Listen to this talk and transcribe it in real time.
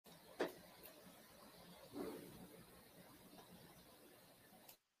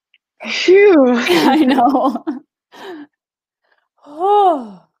Phew. I know.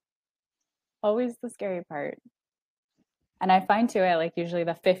 Oh, always the scary part. And I find too, at like usually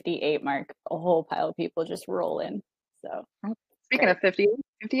the 58 mark, a whole pile of people just roll in. So Speaking great. of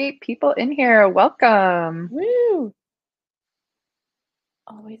 58 people in here, welcome. Woo!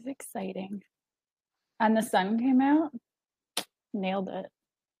 Always exciting. And the sun came out. Nailed it.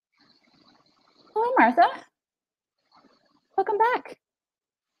 Hello, Martha. Welcome back.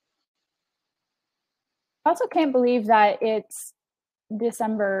 I also can't believe that it's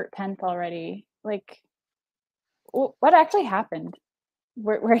December 10th already. Like, what actually happened?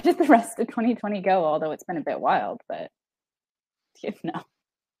 Where did the rest of 2020 go? Although it's been a bit wild, but you know.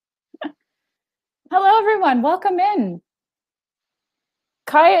 Hello, everyone. Welcome in.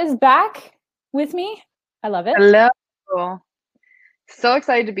 Kaya is back with me. I love it. Hello. So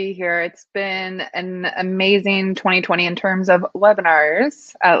excited to be here. It's been an amazing 2020 in terms of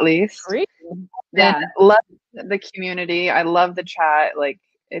webinars, at least. Great. Yeah. Yeah. Love the community. I love the chat. Like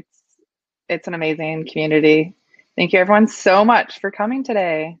it's an amazing community. Thank you everyone so much for coming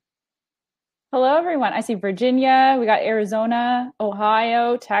today. Hello, everyone. I see Virginia. We got Arizona,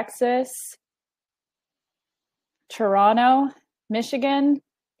 Ohio, Texas, Toronto, Michigan.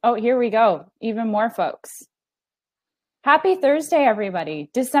 Oh, here we go. Even more folks. Happy Thursday, everybody.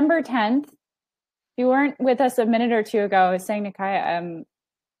 December 10th. If you weren't with us a minute or two ago, I was saying to Kaya,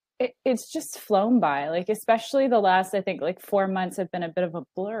 it's just flown by. Like, especially the last, I think, like 4 months have been a bit of a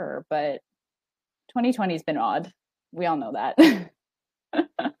blur, but 2020 has been odd. We all know that.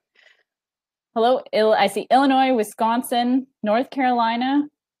 Hello, I see Illinois, Wisconsin, North Carolina,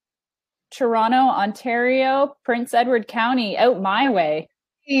 Toronto, Ontario, Prince Edward County, out my way.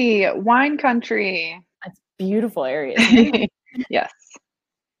 Hey, wine country. That's beautiful area. Yes.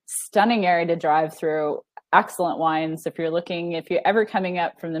 Stunning area to drive through. Excellent wines. If you're ever coming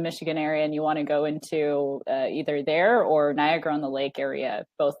up from the Michigan area and you want to go into either there or Niagara on the Lake area,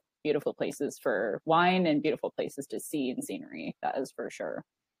 both beautiful places for wine and beautiful places to see and scenery. That is for sure.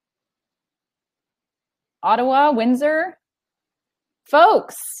 Ottawa, Windsor.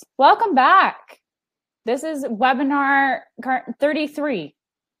 Folks, welcome back. This is webinar 33.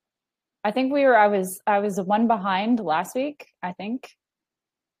 I think I was one behind last week, I think.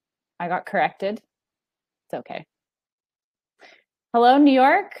 I got corrected. It's okay. Hello, New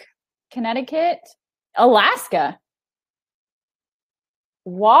York, Connecticut, Alaska.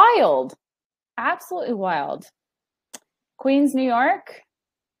 Wild. Absolutely wild. Queens, New York.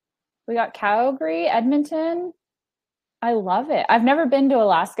 We got Calgary, Edmonton. I love it. I've never been to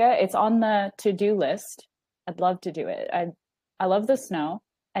Alaska. It's on the to-do list. I'd love to do it. I love the snow.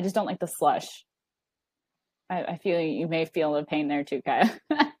 I just don't like the slush. I feel you may feel the pain there too, Kaya.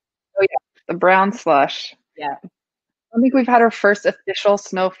 Oh yeah, the brown slush. Yeah. I don't think we've had our first official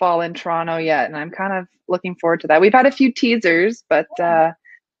snowfall in Toronto yet, and I'm kind of looking forward to that. We've had a few teasers, but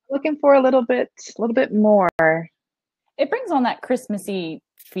looking for a little bit more. It brings on that Christmassy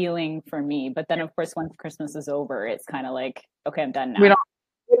feeling for me, but then of course once Christmas is over, it's kind of like, okay, I'm done now. We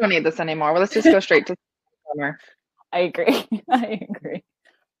don't need this anymore. Well, let's just go straight to summer. I agree. I agree.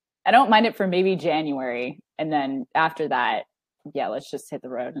 I don't mind it for maybe January, and then after that, yeah, let's just hit the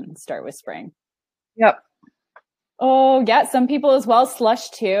road and start with spring. Yep. Oh yeah, some people as well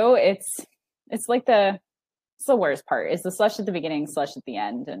slush too. It's like it's the worst part is the slush at the beginning, slush at the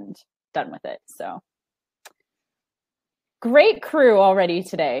end, and done with it. So great crew already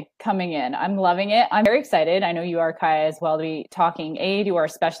today coming in. I'm loving it. I'm very excited. I know you are, Kaya, as well, to be talking A, to our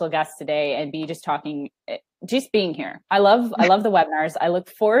special guest today, and B, just being here. I love the webinars. I look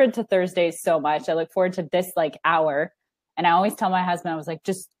forward to Thursdays so much. I look forward to this like hour. And I always tell my husband, I was like,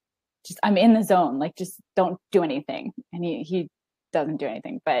 just I'm in the zone. Like, just don't do anything. And he doesn't do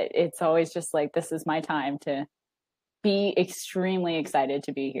anything, but it's always just like, this is my time to be extremely excited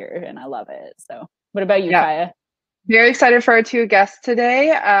to be here. And I love it. So what about you, Kaya? Very excited for our two guests today.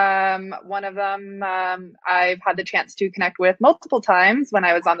 One of them I've had the chance to connect with multiple times when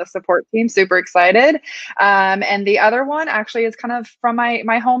I was on the support team. Super excited. And the other one actually is kind of from my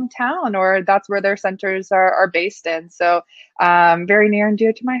hometown, or that's where their centers are based in. So very near and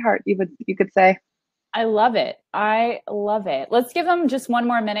dear to my heart, you could say. I love it. I love it. Let's give them just one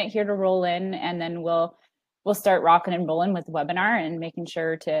more minute here to roll in, and then we'll start rocking and rolling with the webinar and making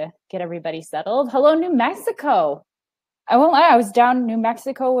sure to get everybody settled. Hello, New Mexico. I won't lie, I was down. New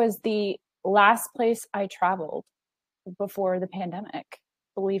Mexico was the last place I traveled before the pandemic,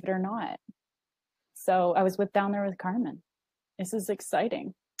 believe it or not. So I was down there with Carmen. This is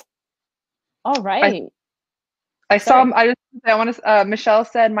exciting. All right. I want to, Michelle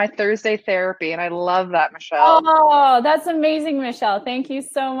said my Thursday therapy, and I love that, Michelle. Oh, that's amazing, Michelle. Thank you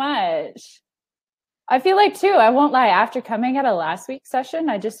so much. I feel like too, I won't lie, after coming out of last week's session,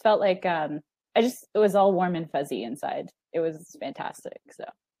 I just felt like it was all warm and fuzzy inside. It was fantastic. So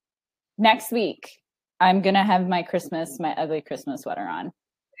next week, I'm gonna have my ugly Christmas sweater on.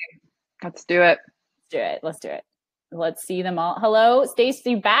 Let's do it. Let's do it. Let's see them all. Hello,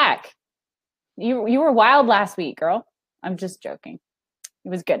 Stacey, back. You were wild last week, girl. I'm just joking. It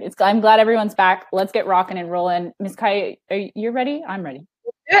was good. I'm glad everyone's back. Let's get rocking and rolling. Miss Kai, are you ready? I'm ready.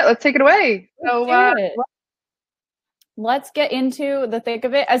 Yeah, let's take it away. Let's get into the thick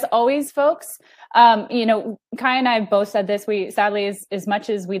of it. As always, folks, Kai and I have both said this. We sadly, as much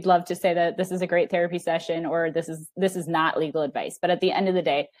as we'd love to say that this is a great therapy session or this is not legal advice, but at the end of the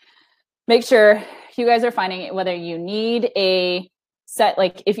day, make sure you guys are finding it, whether you need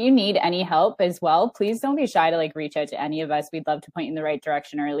if you need any help as well, please don't be shy to reach out to any of us. We'd love to point you in the right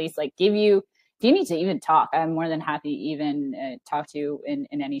direction, or at least if you need to even talk, I'm more than happy to even talk to you in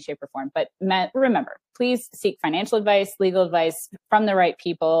any shape or form. But remember, please seek financial advice, legal advice from the right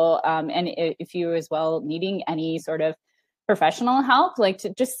people. And if you as well needing any sort of professional help,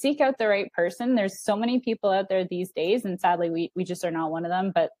 to just seek out the right person. There's so many people out there these days, and sadly we just are not one of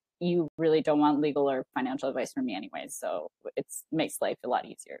them, but you really don't want legal or financial advice from me anyways. So it makes life a lot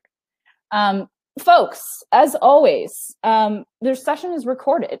easier. Folks, as always, their session is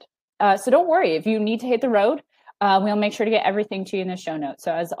recorded. So don't worry if you need to hit the road. We'll make sure to get everything to you in the show notes.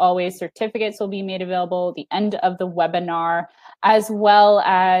 So as always, certificates will be made available at the end of the webinar, as well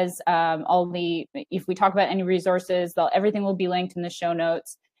as if we talk about any resources, everything will be linked in the show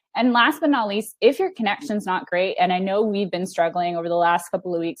notes. And last but not least, if your connection's not great, and I know we've been struggling over the last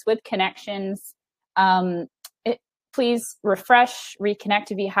couple of weeks with connections, please refresh,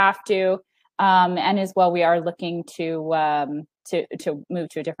 reconnect if you have to. And as well, we are looking to move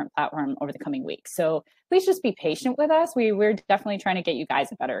to a different platform over the coming weeks. So please just be patient with us. We're definitely trying to get you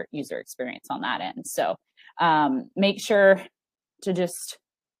guys a better user experience on that end. So make sure to just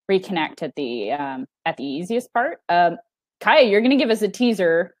reconnect at the easiest part. Kaya, you're going to give us a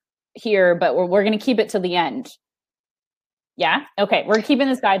teaser here, but we're going to keep it to the end. Yeah. Okay. We're keeping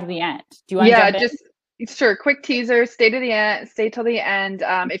this guide to the end. Do you want to jump in? Sure. Quick teaser, stay till the end.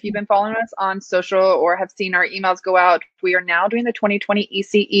 If you've been following us on social or have seen our emails go out, we are now doing the 2020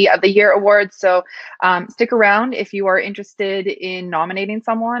 ECE of the Year Awards. So stick around if you are interested in nominating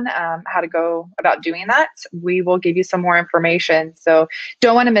someone, how to go about doing that. We will give you some more information. So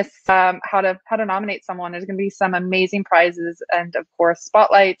don't want to miss how to nominate someone. There's going to be some amazing prizes and, of course,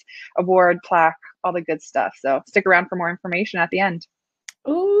 spotlight, award, plaque, all the good stuff. So stick around for more information at the end.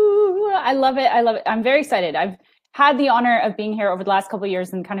 Ooh, I love it. I'm very excited. I've had the honor of being here over the last couple of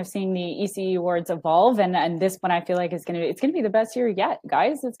years and kind of seeing the ECE awards evolve. And this one I feel like it's going to be the best year yet,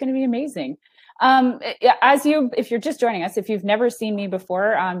 guys. It's going to be amazing. If you're just joining us, if you've never seen me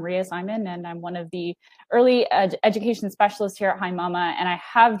before, I'm Ria Simon, and I'm one of the early education specialists here at Hi Mama. And I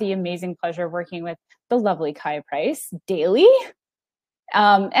have the amazing pleasure of working with the lovely Kaya Price daily.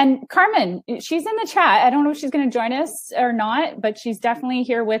 And Carmen, she's in the chat. I don't know if she's going to join us or not, but she's definitely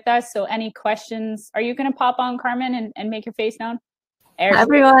here with us. So any questions, are you going to pop on, Carmen, and make your face known? Hi,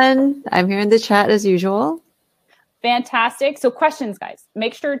 everyone. I'm here in the chat as usual. Fantastic. So questions, guys,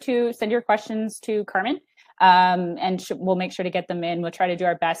 make sure to send your questions to Carmen, and we'll make sure to get them in. We'll try to do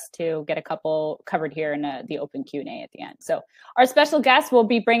our best to get a couple covered here in the open Q&A at the end. So our special guest will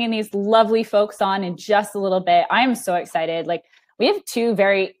be bringing these lovely folks on in just a little bit. I am so excited. We have two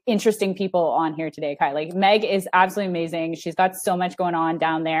very interesting people on here today, Kai. Meg is absolutely amazing. She's got so much going on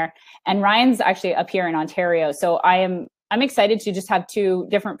down there. And Ryan's actually up here in Ontario. So I'm excited to just have two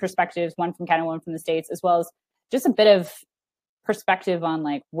different perspectives, one from Canada, one from the States, as well as just a bit of perspective on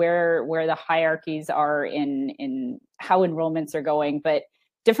where the hierarchies are in how enrollments are going, but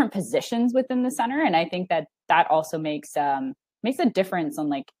different positions within the center. And I think that also makes a difference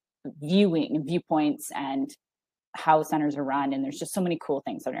on viewpoints and how centers are run. And there's just so many cool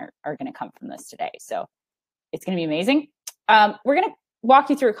things that are going to come from this today. So it's going to be amazing. We're going to walk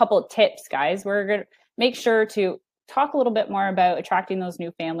you through a couple of tips, guys. We're going to make sure to talk a little bit more about attracting those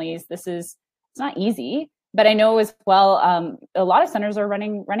new families. It's not easy, but I know as well, a lot of centers are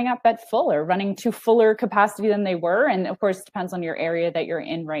running up at full or running to fuller capacity than they were. And of course, it depends on your area that you're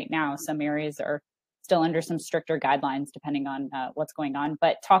in right now. Some areas are still under some stricter guidelines depending on what's going on,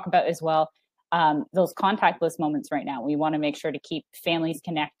 but talk about as well those contactless moments right now. We want to make sure to keep families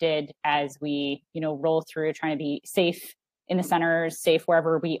connected as we, roll through trying to be safe in the centers, safe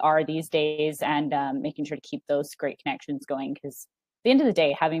wherever we are these days, and making sure to keep those great connections going, because the end of the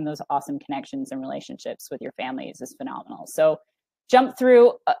day, having those awesome connections and relationships with your families is phenomenal. So jump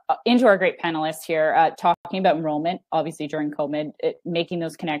through into our great panelists here, talking about enrollment, obviously during COVID, making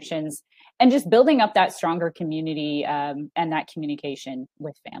those connections and just building up that stronger community and that communication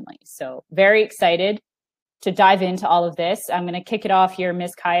with families. So very excited to dive into all of this. I'm going to kick it off here,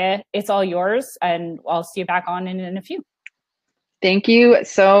 Ms. Kaya. It's all yours, and I'll see you back on in a few. Thank you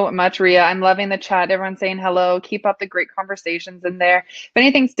so much, Ria. I'm loving the chat. Everyone's saying hello. Keep up the great conversations in there. If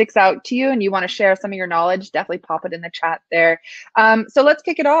anything sticks out to you and you want to share some of your knowledge, definitely pop it in the chat there. So let's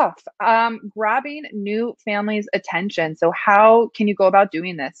kick it off. Grabbing new families' attention. So how can you go about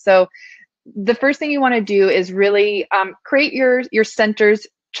doing this? So the first thing you want to do is really create your center's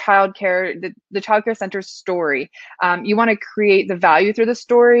childcare, the childcare center's story. You want to create the value through the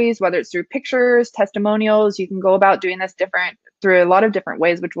stories, whether it's through pictures, testimonials. You can go about doing this through a lot of different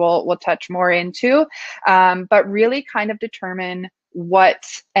ways, which we'll touch more into, but really kind of determine what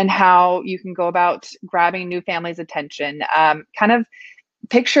and how you can go about grabbing new families' attention. Kind of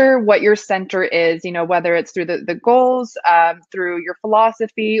picture what your center is, whether it's through the goals, through your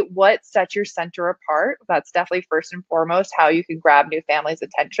philosophy, what sets your center apart. That's definitely first and foremost how you can grab new families'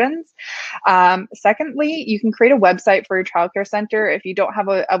 attentions. Secondly, you can create a website for your childcare center. If you don't have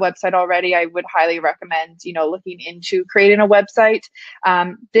a website already, I would highly recommend, looking into creating a website.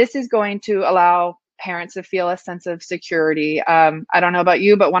 This is going to allow parents to feel a sense of security. I don't know about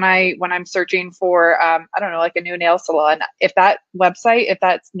you, but when I'm searching for, I don't know, like a new nail salon, if that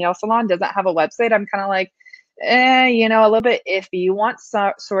nail salon doesn't have a website, I'm kind of like, a little bit iffy. You want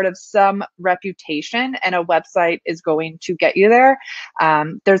sort of some reputation, and a website is going to get you there.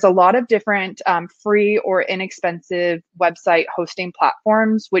 There's a lot of different free or inexpensive website hosting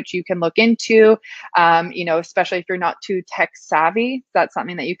platforms, which you can look into, especially if you're not too tech savvy. That's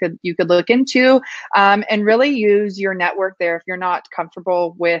something that you could look into, and really use your network there. If you're not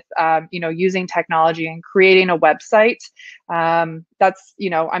comfortable with, using technology and creating a website, that's,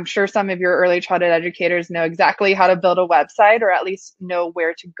 I'm sure some of your early childhood educators know exactly how to build a website, or at least know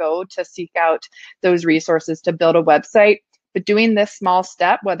where to go to seek out those resources to build a website. But doing this small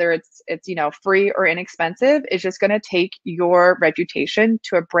step, whether it's free or inexpensive, is just going to take your reputation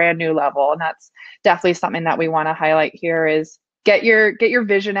to a brand new level. And that's definitely something that we want to highlight here is get your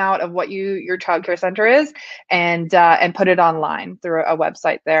vision out of what your childcare center is, and put it online through a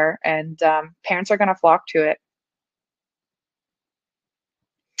website there, and parents are going to flock to it.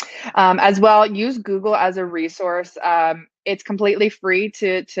 As well, use Google as a resource. It's completely free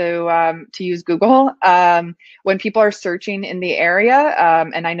to use Google when people are searching in the area,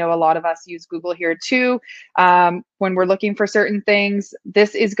 and I know a lot of us use Google here too. When we're looking for certain things,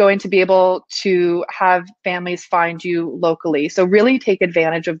 this is going to be able to have families find you locally. So really take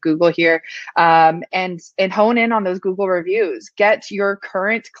advantage of Google here, and hone in on those Google reviews. Get your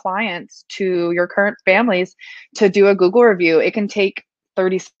current clients, to your current families, to do a Google review. It can take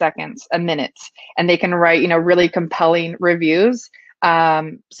 30 seconds, a minute, and they can write, really compelling reviews.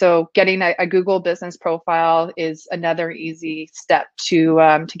 So getting a Google business profile is another easy step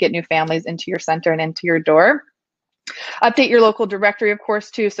to get new families into your center and into your door. Update your local directory, of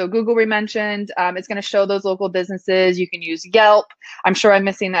course, too. So Google, we mentioned, it's going to show those local businesses. You can use Yelp. I'm sure I'm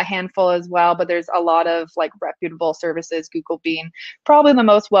missing a handful as well, but there's a lot of reputable services, Google being probably the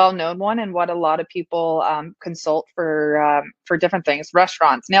most well-known one, and what a lot of people consult for different things: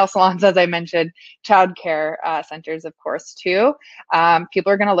 restaurants, nail salons, as I mentioned, childcare centers, of course, too.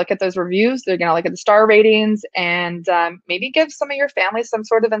 People are going to look at those reviews. They're going to look at the star ratings, and maybe give some of your family some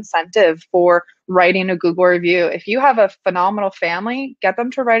sort of incentive for writing a Google review. If you have a phenomenal family, get them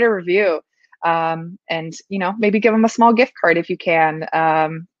to write a review, and maybe give them a small gift card if you can,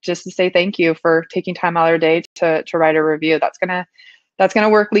 just to say thank you for taking time out of their day to write a review. That's gonna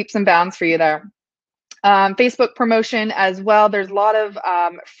work leaps and bounds for you there. Facebook promotion as well. There's a lot of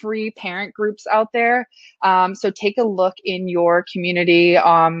free parent groups out there, so take a look in your community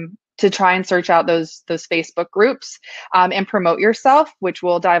to try and search out those Facebook groups, and promote yourself, which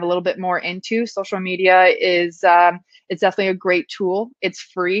we'll dive a little bit more into. Social media is it's definitely a great tool. It's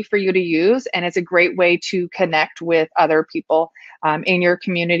free for you to use, and it's a great way to connect with other people in your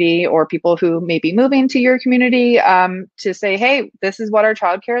community, or people who may be moving to your community, to say, hey, this is what our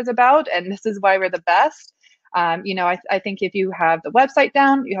childcare is about, and this is why we're the best. I think if you have the website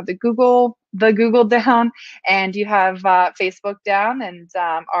down, you have the Google down, and you have Facebook down, and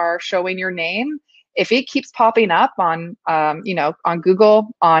are showing your name, if it keeps popping up on on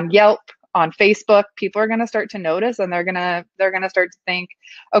Google, on Yelp, on Facebook, people are going to start to notice, and they're going to start to think,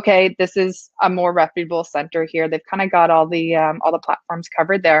 okay, this is a more reputable center here. They've kind of got all the platforms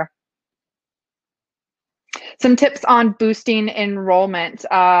covered there. Some tips on boosting enrollment.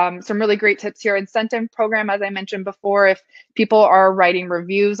 Some really great tips here. Incentive program, as I mentioned before, if people are writing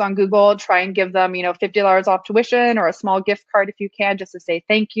reviews on Google, try and give them, $50 off tuition or a small gift card if you can, just to say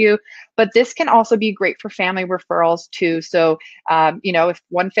thank you. But this can also be great for family referrals too. So, if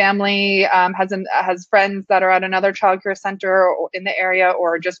one family has friends that are at another childcare center or in the area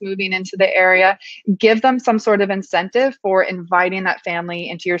or just moving into the area, give them some sort of incentive for inviting that family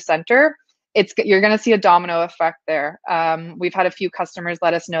into your center. You're going to see a domino effect there. We've had a few customers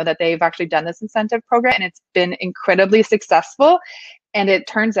let us know that they've actually done this incentive program and it's been incredibly successful. And it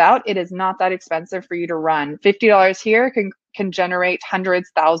turns out it is not that expensive for you to run. $50 here can generate hundreds,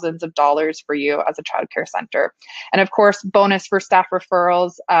 thousands of dollars for you as a childcare center. And of course, bonus for staff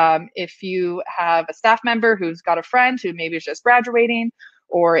referrals. If you have a staff member who's got a friend who maybe is just graduating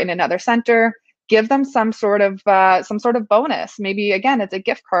or in another center, give them some sort of bonus. Maybe again, it's a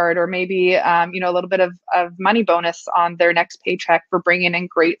gift card, or maybe a little bit of money bonus on their next paycheck for bringing in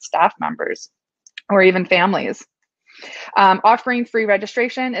great staff members, or even families. Offering free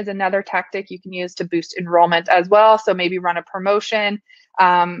registration is another tactic you can use to boost enrollment as well. So maybe run a promotion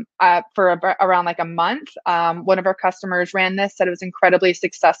for around like a month. One of our customers ran this, said it was incredibly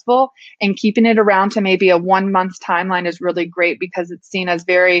successful, and keeping it around to maybe a 1 month timeline is really great because it's seen as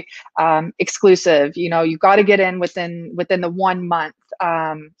very exclusive. You got to get in within the 1 month.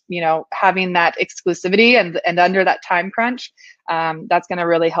 Having that exclusivity and under that time crunch, that's going to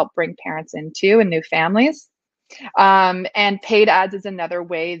really help bring parents into and new families. And paid ads is another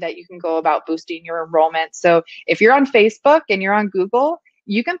way that you can go about boosting your enrollment. So if you're on Facebook and you're on Google,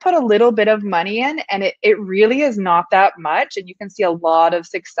 you can put a little bit of money in, and it really is not that much, and you can see a lot of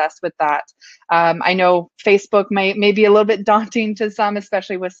success with that. I know Facebook may be a little bit daunting to some,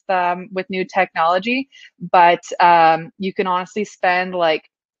 especially with new technology, but you can honestly spend like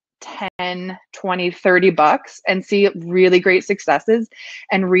 10, 20, $30 and see really great successes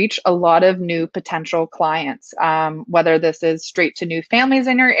and reach a lot of new potential clients, whether this is straight to new families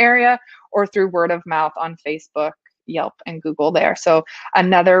in your area or through word of mouth on Facebook, Yelp, and Google there. So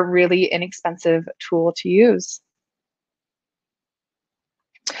another really inexpensive tool to use.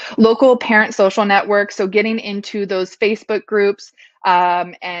 Local parent social networks, so getting into those Facebook groups,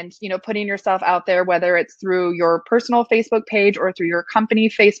 and putting yourself out there, whether it's through your personal Facebook page or through your company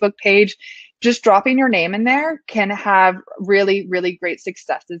Facebook page. Just dropping your name in there can have really, really great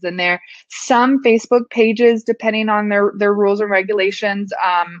successes in there. Some Facebook pages, depending on their rules and regulations,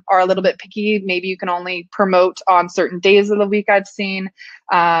 are a little bit picky. Maybe you can only promote on certain days of the week, I've seen,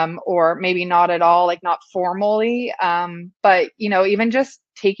 or maybe not at all, like not formally. But even just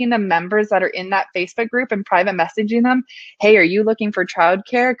taking the members that are in that Facebook group and private messaging them, hey, are you looking for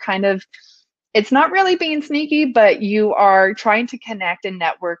childcare? Kind of, it's not really being sneaky, but you are trying to connect and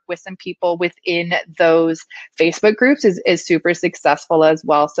network with some people within those Facebook groups is super successful as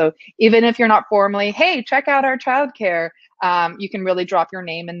well. So even if you're not formally, hey, check out our childcare, you can really drop your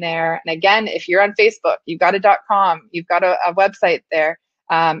name in there. And again, if you're on Facebook, you've got a .com, you've got a website there,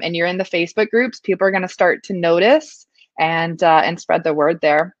 and you're in the Facebook groups, people are going to start to notice and spread the word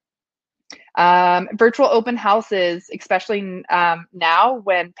there. Virtual open houses, especially now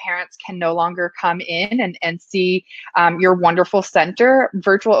when parents can no longer come in and see your wonderful center.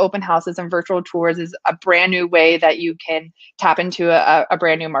 Virtual open houses and virtual tours is a brand new way that you can tap into a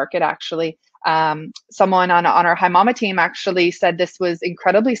brand new market, actually. Someone on our Hi Mama team actually said this was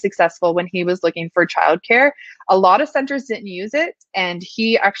incredibly successful when he was looking for childcare. A lot of centers didn't use it, and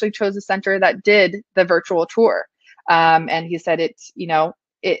he actually chose a center that did the virtual tour. And he said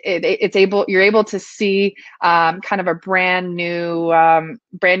you're able to see kind of a brand new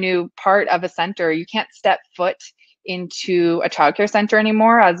part of a center. You can't step foot into a childcare center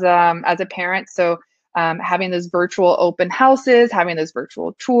anymore as a parent. So having those virtual open houses, having those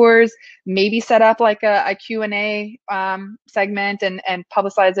virtual tours, maybe set up like a Q&A segment and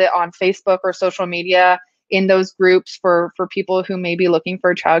publicize it on Facebook or social media in those groups for people who may be looking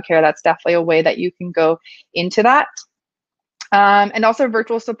for childcare. That's definitely a way that you can go into that. And also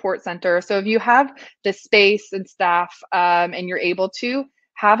virtual support center. So if you have the space and staff and you're able to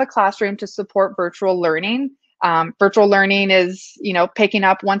have a classroom to support virtual learning. Virtual learning is, picking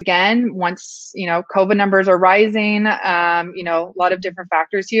up once again, COVID numbers are rising, a lot of different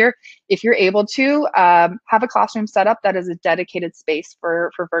factors here. If you're able to have a classroom set up that is a dedicated space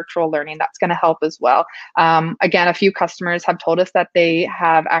for virtual learning, that's going to help as well. Again, a few customers have told us that they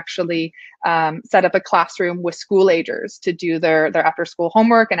have actually set up a classroom with school agers to do their after school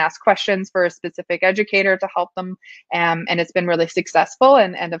homework and ask questions for a specific educator to help them. And it's been really successful.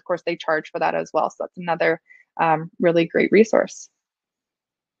 And of course, they charge for that as well. So that's another really great resource.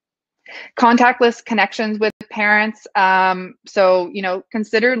 Contactless connections with parents. So,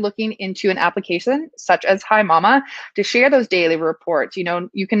 consider looking into an application such as Hi Mama to share those daily reports.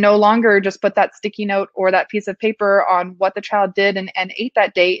 You can no longer just put that sticky note or that piece of paper on what the child did and ate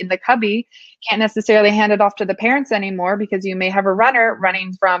that day in the cubby. Can't necessarily hand it off to the parents anymore because you may have a runner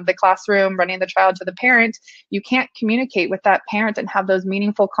running from the classroom, running the child to the parent. You can't communicate with that parent and have those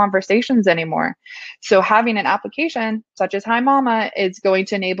meaningful conversations anymore. So having an application such as Hi Mama is going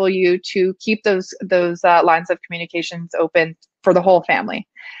to enable you to keep those lines of communications open for the whole family.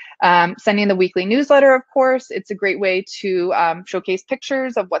 Sending the weekly newsletter, of course, it's a great way to showcase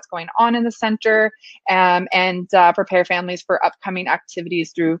pictures of what's going on in the center and prepare families for upcoming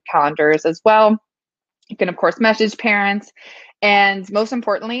activities through calendars as well. You can, of course, message parents. And most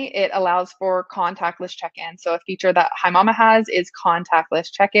importantly, it allows for contactless check-in. So a feature that Hi Mama has is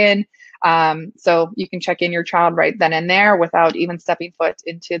contactless check-in. So you can check in your child right then and there without even stepping foot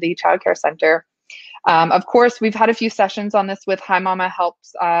into the childcare center. Of course, we've had a few sessions on this with Hi Mama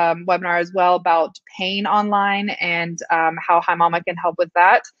Helps webinar as well about paying online and how Hi Mama can help with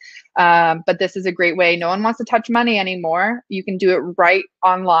that. But this is a great way. No one wants to touch money anymore. You can do it right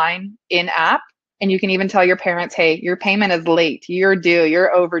online in app. And you can even tell your parents, hey, your payment is late, you're due,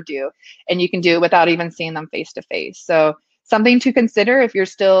 you're overdue. And you can do it without even seeing them face to face. So something to consider if you're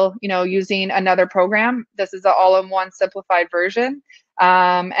still, using another program. This is an all-in-one simplified version.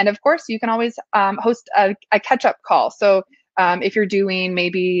 And of course, you can always host a catch-up call. So if you're doing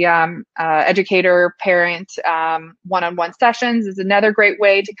maybe educator, parent, one-on-one sessions is another great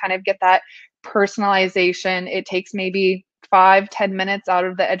way to kind of get that personalization. It takes maybe 5-10 minutes out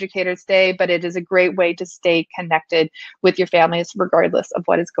of the educator's day, but it is a great way to stay connected with your families regardless of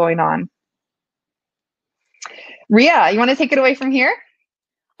what is going on. Ria, you want to take it away from here?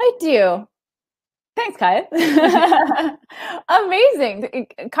 I do. Thanks, Kaya. Amazing.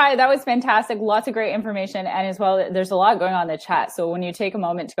 Kaya, that was fantastic. Lots of great information. And as well, there's a lot going on in the chat. So when you take a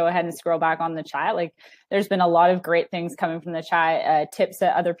moment to go ahead and scroll back on the chat, there's been a lot of great things coming from the chat, tips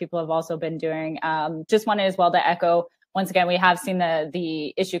that other people have also been doing. Just wanted as well to echo, once again, we have seen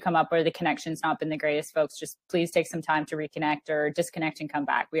the issue come up where the connection's not been the greatest, folks. Just please take some time to reconnect or disconnect and come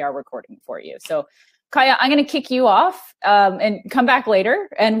back. We are recording for you. So Kaya, I'm going to kick you off and come back later,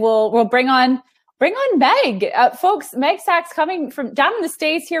 and we'll bring on Meg. Folks, Meg Saak's coming from down in the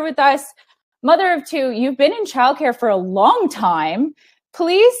States here with us. Mother of two, you've been in childcare for a long time.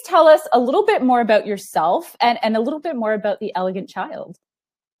 Please tell us a little bit more about yourself and a little bit more about the Elegant Child.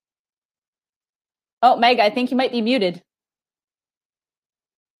 Oh, Meg, I think you might be muted.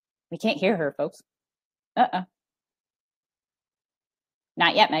 We can't hear her, folks. Not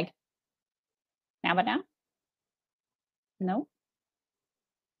yet, Meg. Now but now? No?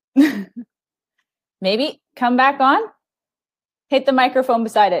 Maybe come back on. Hit the microphone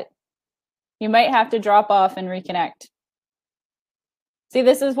beside it. You might have to drop off and reconnect. See,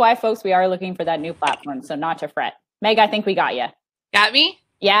 this is why, folks, we are looking for that new platform, so not to fret. Meg, I think we got you. Got me?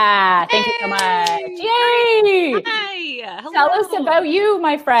 Yeah, thank you so much. Yay! Hi. Hello. Tell us about you,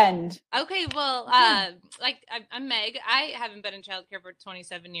 my friend. Okay, well, I'm Meg. I haven't been in childcare for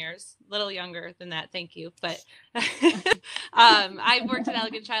 27 years. A little younger than that, thank you. But I've worked at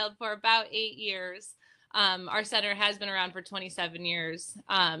Elegant Child for about 8 years. Our center has been around for 27 years.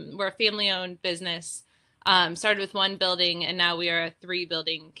 We're a family-owned business. Started with 1 building, and now we are a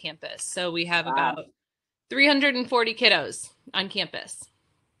 3-building campus. So we have about 340 kiddos on campus.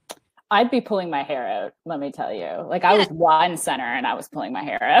 I'd be pulling my hair out, let me tell you. I was one center and I was pulling my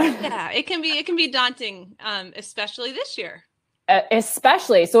hair out. Yeah, it can be daunting, especially this year.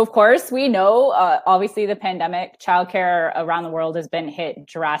 Especially. So, of course, we know, obviously, the pandemic, childcare around the world has been hit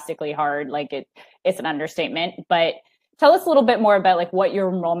drastically hard. It's an understatement. But tell us a little bit more about what your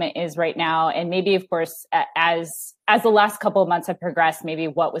enrollment is right now. And maybe, of course, as the last couple of months have progressed, maybe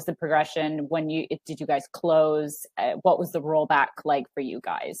what was the progression did you guys close? What was the rollback like for you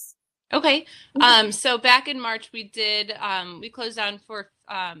guys? Okay. So back in March, we closed down for,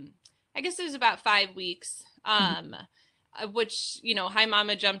 I guess it was about 5 weeks, which, Hi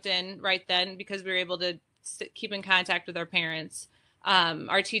Mama jumped in right then because we were able to keep in contact with our parents.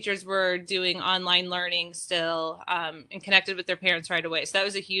 Our teachers were doing online learning still, and connected with their parents right away. So that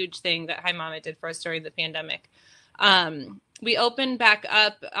was a huge thing that Hi Mama did for us during the pandemic. We opened back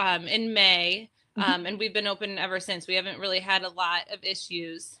up, in May, and we've been open ever since. We haven't really had a lot of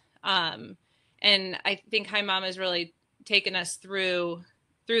issues. And I think Hi Mama has really taken us through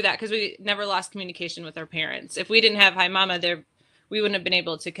that because we never lost communication with our parents. If we didn't have Hi Mama there, we wouldn't have been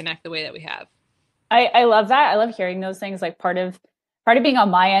able to connect the way that we have. I love that. I love hearing those things. Part of part of being on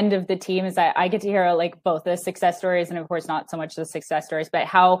my end of the team is that I get to hear like both the success stories and of course not so much the success stories, but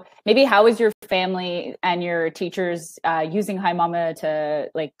how is your family and your teachers using Hi Mama to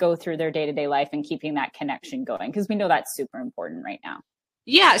like go through their day-to-day life and keeping that connection going? Because we know that's super important right now.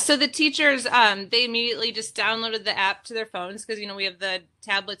 Yeah, so the teachers, they immediately just downloaded the app to their phones because, we have the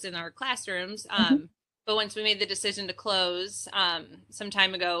tablets in our classrooms. But once we made the decision to close some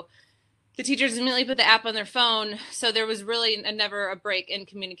time ago, the teachers immediately put the app on their phone. So there was really never a break in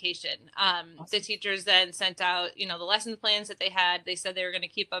communication. Awesome. The teachers then sent out, the lesson plans that they had. They said they were going to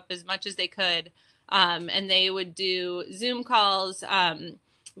keep up as much as they could. And they would do Zoom calls.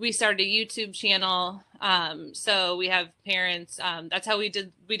 We started a YouTube channel. So we have parents. That's how we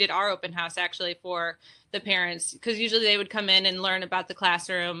did our open house actually for the parents, because usually they would come in and learn about the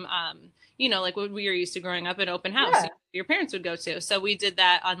classroom. Like what we were used to growing up, an open house your parents would go to. So we did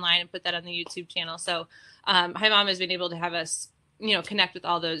that online and put that on the YouTube channel. So Hi Mom has been able to have us, connect with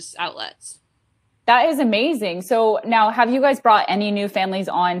all those outlets. That is amazing. So now, have you guys brought any new families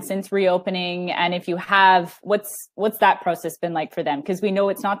on since reopening? And if you have, what's that process been like for them? Because we know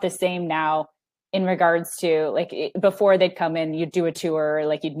it's not the same now in regards to like before they'd come in, you'd do a tour,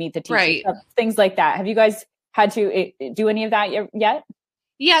 like you'd meet the teacher, right. Things like that. Have you guys had to do any of that yet?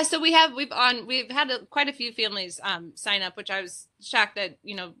 Yeah, so we've had quite a few families sign up, which I was shocked that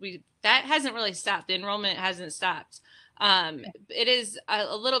that hasn't really stopped. The enrollment hasn't stopped. It is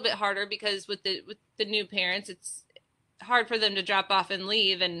a little bit harder because with the new parents, it's hard for them to drop off and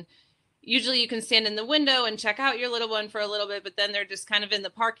leave. And usually you can stand in the window and check out your little one for a little bit, but then they're just kind of in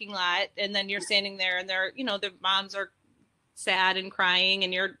the parking lot, and then you're standing there and their moms are sad and crying,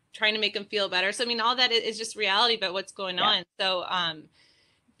 and you're trying to make them feel better. So all that is just reality about what's going on. So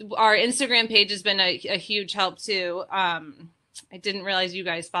our Instagram page has been a huge help too. I didn't realize you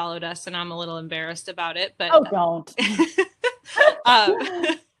guys followed us, and I'm a little embarrassed about it, but don't.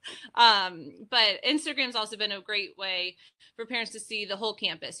 But Instagram's also been a great way for parents to see the whole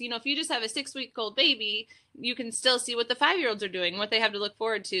campus. If you just have a 6-week-old baby, you can still see what the 5-year-olds are doing, what they have to look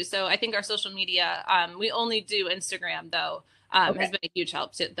forward to. So I think our social media, we only do Instagram though, has been a huge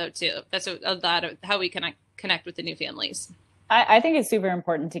help too. That's a lot of how we connect with the new families. I think it's super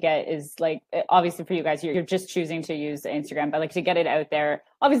important to get is like, obviously for you guys, you're just choosing to use Instagram, but like to get it out there,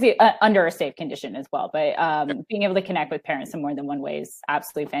 obviously under a safe condition as well. But being able to connect with parents in more than one way is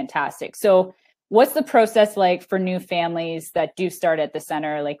absolutely fantastic. So what's the process like for new families that do start at the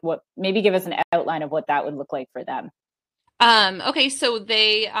center? Like maybe give us an outline of what that would look like for them. Okay. So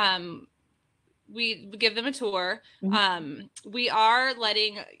they, we give them a tour. We are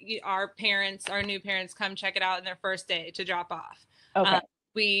letting our new parents come check it out on their first day to drop off. Okay.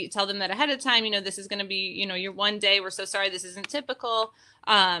 We tell them that ahead of time, this is going to be, your one day. We're so sorry. This isn't typical.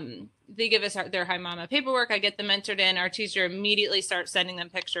 They give us their Hi Mama paperwork. I get them entered in. Our teacher immediately starts sending them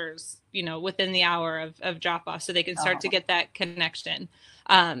pictures, within the hour of drop off, so they can start to get that connection.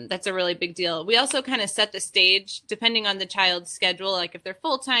 That's a really big deal. We also kind of set the stage depending on the child's schedule. Like if they're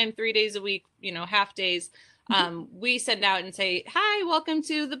full-time 3 days a week, half days, we send out and say, hi, welcome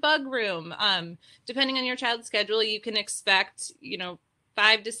to the bug room. Depending on your child's schedule, you can expect,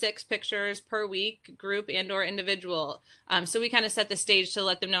 5 to 6 pictures per week, group and or individual. So we kind of set the stage to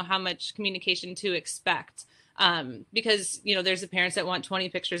let them know how much communication to expect. Because, there's the parents that want 20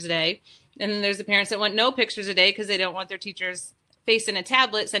 pictures a day. And then there's the parents that want no pictures a day because they don't want their teachers face in a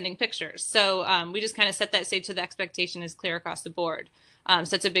tablet sending pictures. So we just kind of set that stage so the expectation is clear across the board.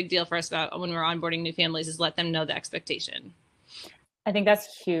 So it's a big deal for us about when we're onboarding new families is let them know the expectation. I think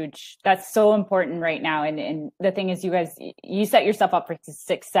that's huge. That's so important right now. And the thing is, you set yourself up for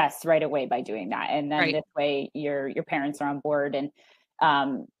success right away by doing that. And then this way your parents are on board, and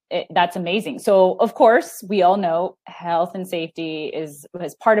that's amazing. So of course we all know health and safety is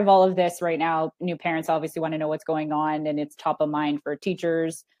part of all of this right now. New parents obviously want to know what's going on, and it's top of mind for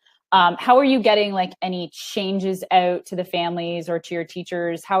teachers. How are you getting like any changes out to the families or to your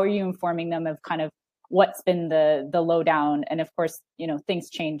teachers? How are you informing them of kind of what's been the lowdown? And of course, things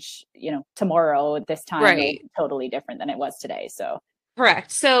change, tomorrow at this time, right. Totally different than it was today. So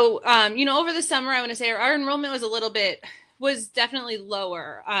correct. So, over the summer, I want to say our enrollment was definitely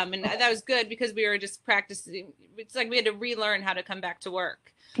lower. And that was good because we were just practicing. It's like we had to relearn how to come back to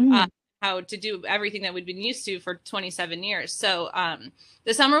work, how to do everything that we'd been used to for 27 years. So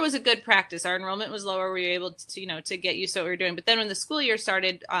the summer was a good practice. Our enrollment was lower. We were able to, to get used to what we were doing. But then when the school year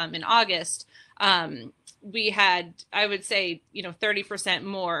started in August, we had, I would say, 30%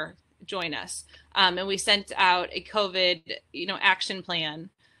 more join us. And we sent out a COVID, action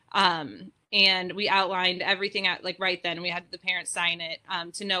plan. And we outlined everything right then. We had the parents sign it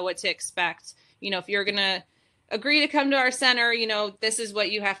to know what to expect. If you're going to agree to come to our center, you know, this is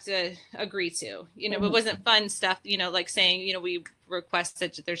what you have to agree to. You know, it wasn't fun stuff, you know, like saying, you know, we request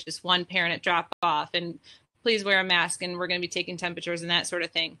that there's just one parent at drop off and please wear a mask and we're going to be taking temperatures and that sort of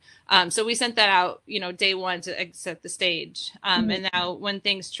thing. So we sent that out, you know, day one to exit the stage. And now when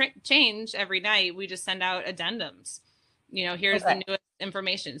things change every night, we just send out addendums. You know, here's the newest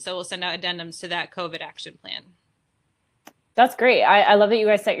information. So we'll send out addendums to that COVID action plan. That's great. I love that you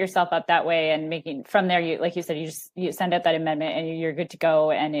guys set yourself up that way, and making from there, you, like you said, you send out that amendment and you're good to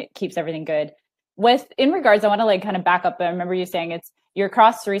go, and it keeps everything good. In regards, I want to like kind of back up. I remember you saying you're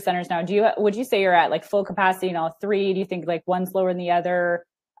across 3 centers now. Would you say you're at like full capacity in all 3? Do you think like one's lower than the other?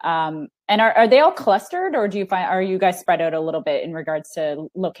 And are they all clustered, or are you guys spread out a little bit in regards to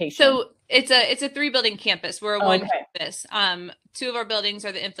location? So it's a 3-building campus. We're a one campus. 2 of our buildings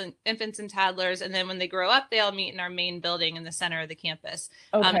are the infants and toddlers, and then when they grow up, they all meet in our main building in the center of the campus.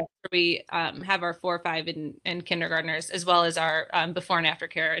 Where we have our 4, 5, and kindergartners, as well as our before and after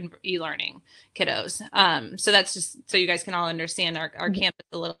care and e-learning kiddos. So that's just so you guys can all understand our campus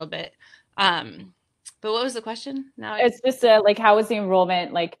a little bit. But what was the question? Now it's just like, how was the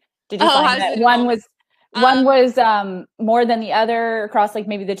enrollment? Like, did you find that one was more than the other across like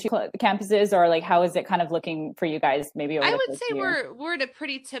maybe the 2 campuses, or like how is it kind of looking for you guys? Maybe over I would say we're at a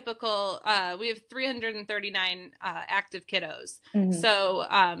pretty typical. We have 339 active kiddos, so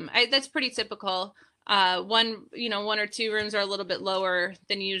that's pretty typical. One or 2 rooms are a little bit lower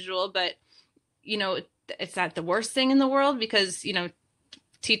than usual, but you know it's not the worst thing in the world, because you know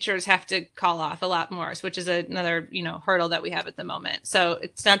teachers have to call off a lot more, which is another, you know, hurdle that we have at the moment. So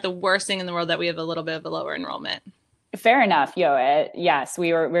it's not the worst thing in the world that we have a little bit of a lower enrollment. Fair enough. Yes,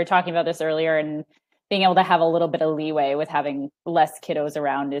 we were talking about this earlier, and being able to have a little bit of leeway with having less kiddos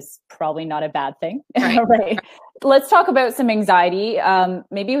around is probably not a bad thing. Right. Right. Let's talk about some anxiety,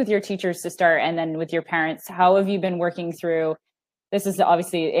 maybe with your teachers to start, and then with your parents. How have you been working through? This is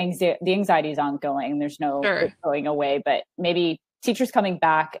obviously the anxiety is ongoing. There's no going away, but maybe teachers coming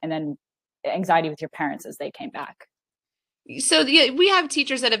back, and then anxiety with your parents as they came back. So we have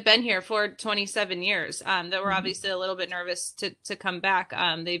teachers that have been here for 27 years that were obviously a little bit nervous to come back.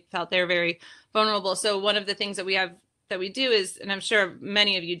 They felt they were very vulnerable. So one of the things that we do is, and I'm sure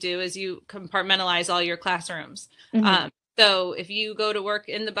many of you do, is you compartmentalize all your classrooms. So if you go to work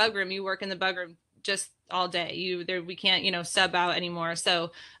in the bug room, you work in the bug room just all day. We can't, you know, sub out anymore.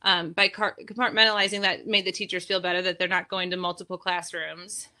 So by compartmentalizing, that made the teachers feel better that they're not going to multiple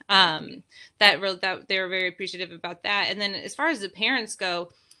classrooms. That they were very appreciative about that. And then as far as the parents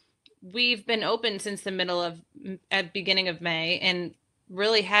go, we've been open since the beginning of May, and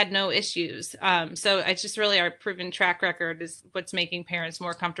really had no issues. So it's just really our proven track record is what's making parents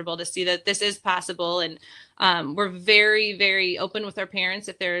more comfortable to see that this is possible. And we're very, very open with our parents.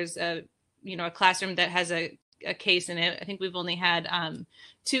 If there's a classroom that has a case in it, I think we've only had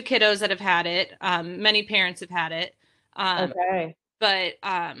 2 kiddos that have had it. Many parents have had it. But,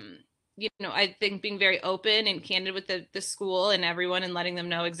 I think being very open and candid with the school and everyone, and letting them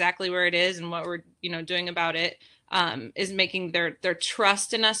know exactly where it is and what we're, doing about it, is making their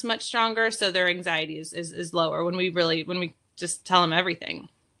trust in us much stronger. So their anxiety is lower when we just tell them everything.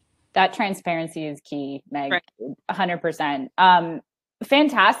 That transparency is key, Meg, right. 100%.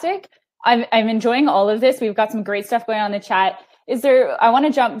 Fantastic. I'm enjoying all of this. We've got some great stuff going on in the chat. I want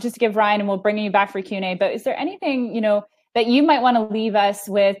to jump just to give Ryan, and we'll bring you back for Q&A, but is there anything, that you might want to leave us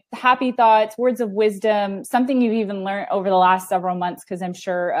with, happy thoughts, words of wisdom, something you've even learned over the last several months? Because I'm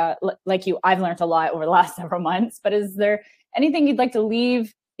sure, like you, I've learned a lot over the last several months, but is there anything you'd like to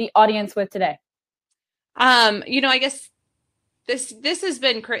leave the audience with today? I guess this has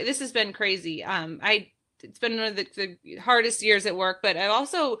been crazy. It's been one of the hardest years at work, but I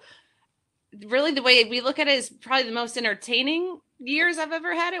also really, the way we look at it, is probably the most entertaining years I've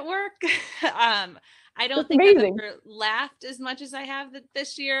ever had at work. I don't think I've ever laughed as much as I have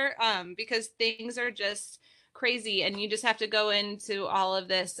this year, because things are just crazy, and you just have to go into all of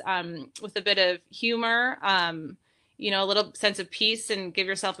this with a bit of humor, a little sense of peace, and give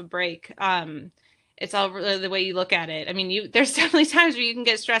yourself a break. It's all really the way you look at it. I mean, there's definitely times where you can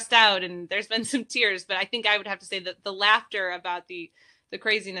get stressed out, and there's been some tears, but I think I would have to say that the laughter about the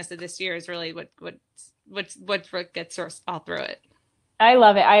craziness of this year is really what gets us all through it. I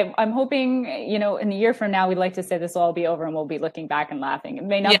love it. I'm hoping, in the year from now, we'd like to say this will all be over and we'll be looking back and laughing. It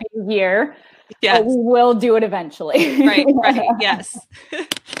may not be a year, but we will do it eventually. Right. Yes.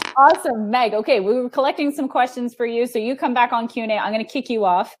 Awesome, Meg. Okay, we were collecting some questions for you. So you come back on Q&A. I'm going to kick you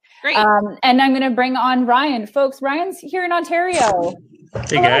off. Great. And I'm going to bring on Ryan. Folks, Ryan's here in Ontario.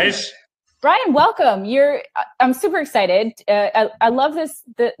 Hey, guys. Ryan, welcome. I'm super excited. I love this.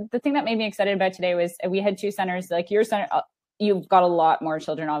 The thing that made me excited about today was we had two centers, like your center. You've got a lot more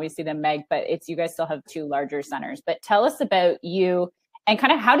children, obviously, than Meg, but you guys still have two larger centers. But tell us about you and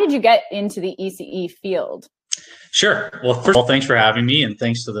kind of how did you get into the ECE field? Sure. Well, first of all, thanks for having me, and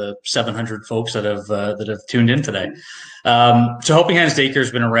thanks to the 700 folks that have tuned in today. So Helping Hands Daycare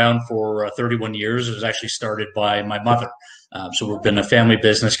has been around for 31 years. It was actually started by my mother. So we've been a family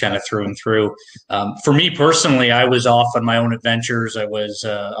business kind of through and through. For me personally, I was off on my own adventures. I was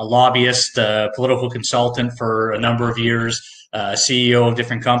a lobbyist, political consultant for a number of years, CEO of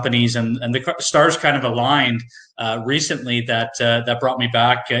different companies, and the stars kind of aligned recently that brought me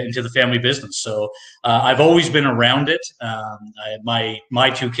back into the family business. So I've always been around it. My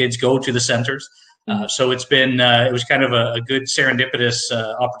two kids go to the centers. So it was kind of a good serendipitous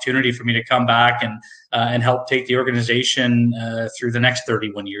opportunity for me to come back and help take the organization through the next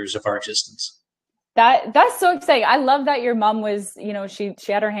 31 years of our existence. That's so exciting. I love that your mom was, she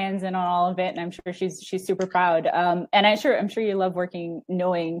had her hands in on all of it, and I'm sure she's super proud. And I'm sure you love working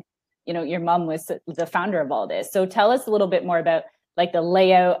knowing, your mom was the founder of all this. So tell us a little bit more about like the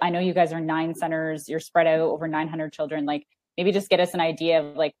layout. I know you guys are 9 centers. You're spread out over 900 children. Like maybe just get us an idea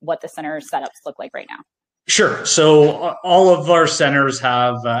of like what the center setups look like right now. Sure. So all of our centers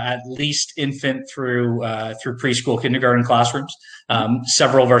have at least infant through preschool, kindergarten classrooms.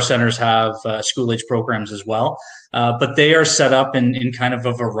 Several of our centers have school-age programs as well, but they are set up in kind of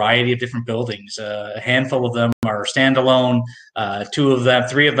a variety of different buildings. A handful of them are standalone.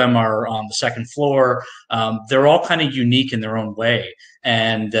 3 of them are on the second floor. They're all kind of unique in their own way.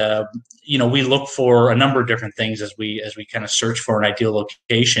 And, we look for a number of different things as we kind of search for an ideal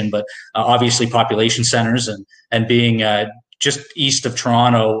location, but obviously population centers and being just east of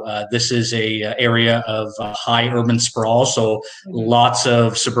Toronto, this is a area of high urban sprawl. So lots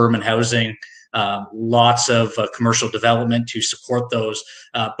of suburban housing, lots of commercial development to support those.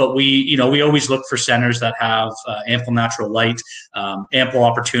 But we always look for centers that have ample natural light, ample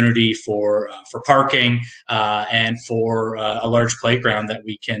opportunity for parking, and for a large playground that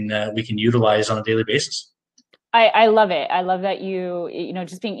we can utilize on a daily basis. I love it. I love that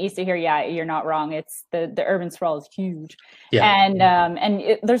just being east of here. Yeah, you're not wrong. It's the urban sprawl is huge. Yeah.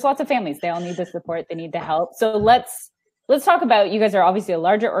 And there's lots of families. They all need the support. They need the help. So let's talk about, you guys are obviously a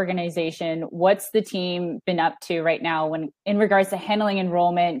larger organization. What's the team been up to right now in regards to handling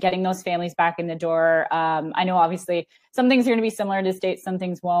enrollment, getting those families back in the door? I know obviously some things are going to be similar to states, some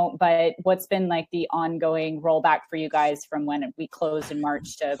things won't, but what's been like the ongoing rollback for you guys from when we closed in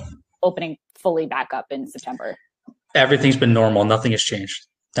March to opening fully back up in September? Everything's been normal. Nothing has changed.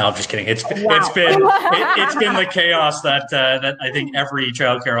 No, I'm just kidding. It's been the chaos that I think every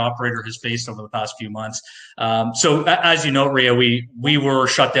childcare operator has faced over the past few months. So as you know, Rhea, we were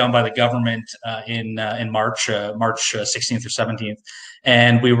shut down by the government in March 16th or 17th,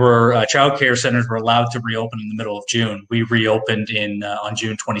 and childcare centers were allowed to reopen in the middle of June. We reopened on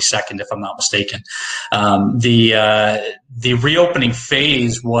June 22nd, if I'm not mistaken. The reopening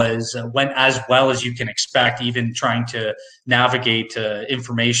phase went as well as you can expect, even trying to navigate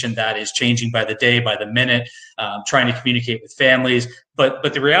information that is changing by the day, by the minute, trying to communicate with families.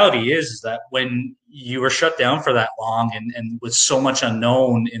 But the reality is that when you were shut down for that long and with so much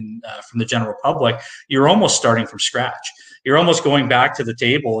unknown from the general public, you're almost starting from scratch. You're almost going back to the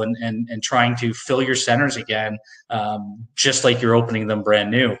table and trying to fill your centers again, just like you're opening them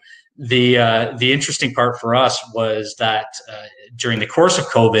brand new. The interesting part for us was that during the course of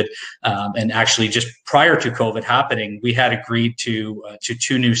COVID, and actually just prior to COVID happening, we had agreed to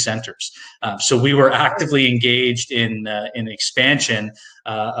 2 new centers. So we were actively engaged in expansion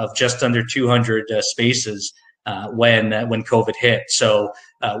of just under 200 spaces when COVID hit. So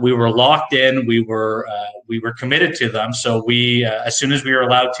we were locked in. We were committed to them. So we as soon as we were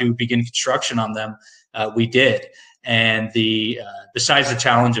allowed to begin construction on them, we did. And besides the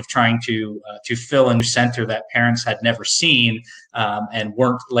challenge of trying to fill a new center that parents had never seen and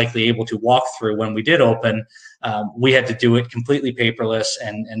weren't likely able to walk through when we did open, we had to do it completely paperless,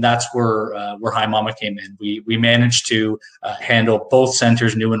 and that's where Hi Mama came in. We managed to handle both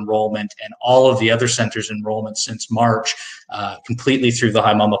centers' new enrollment and all of the other centers' enrollment since March completely through the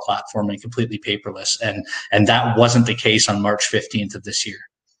Hi Mama platform and completely paperless, and that wasn't the case on March 15th of this year.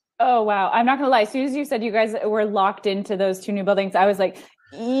 Oh, wow. I'm not going to lie. As soon as you said you guys were locked into those 2 new buildings, I was like,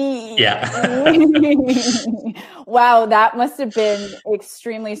 yeah. Wow, that must have been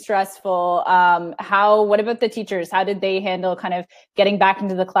extremely stressful. What about the teachers? How did they handle kind of getting back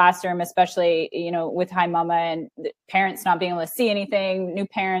into the classroom, especially, with Hi Mama and parents not being able to see anything, new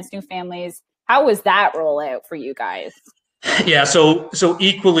parents, new families? How was that rollout for you guys? Yeah, so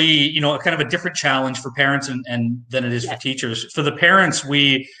equally, kind of a different challenge for parents and than it is for teachers. For the parents,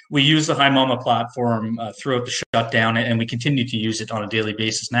 we use the Hi Mama platform throughout the shutdown, and we continue to use it on a daily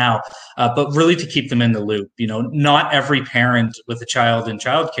basis now. But really to keep them in the loop. Not every parent with a child in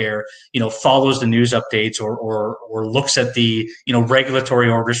childcare, follows the news updates or looks at the regulatory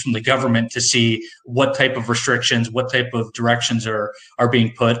orders from the government to see what type of restrictions, what type of directions are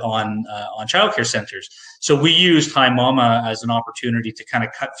being put on childcare centers. So we used Hi Mama as an opportunity to kind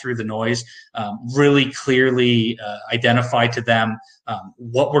of cut through the noise, really clearly identify to them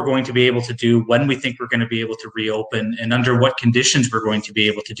what we're going to be able to do, when we think we're going to be able to reopen, and under what conditions we're going to be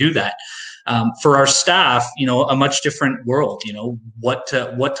able to do that. For our staff, a much different world. What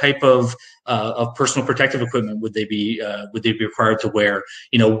type of personal protective equipment would they be required to wear?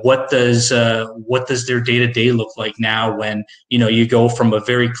 What does their day-to-day look like now when you go from a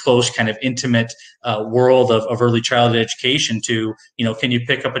very close kind of intimate world of early childhood education to can you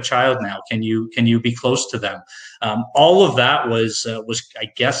pick up a child now? Can you be close to them? All of that was I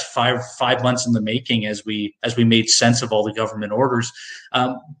guess five months in the making as we made sense of all the government orders.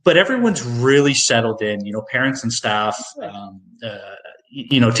 But everyone's really settled in. Parents and staff.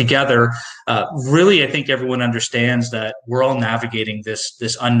 Together, really, I think everyone understands that we're all navigating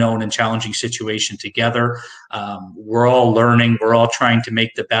this unknown and challenging situation together. We're all learning. We're all trying to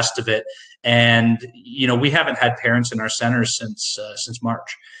make the best of it. And, we haven't had parents in our centers since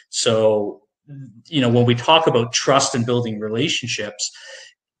March. So, when we talk about trust and building relationships,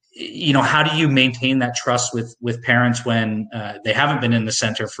 how do you maintain that trust with parents when they haven't been in the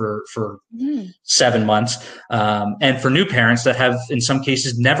center for 7 months, and for new parents that have in some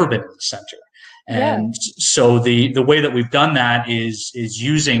cases never been in the center? And so the way that we've done that is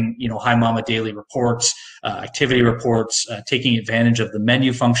using Hi Mama daily reports, activity reports, taking advantage of the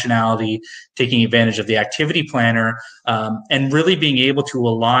menu functionality, taking advantage of the activity planner, and really being able to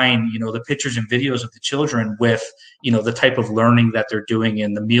align the pictures and videos of the children with the type of learning that they're doing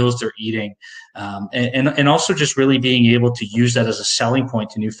and the meals they're eating, and also just really being able to use that as a selling point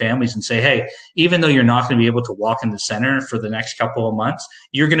to new families and say, hey, even though you're not going to be able to walk in the center for the next couple of months,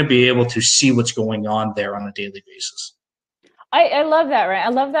 you're going to be able to see what's going on there on a daily basis. I love that, right? I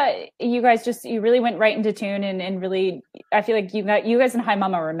love that you guys you really went right into tune and really, I feel like you guys and Hi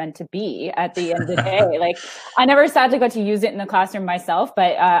Mama were meant to be at the end of the day. Like, I never sadly got to use it in the classroom myself,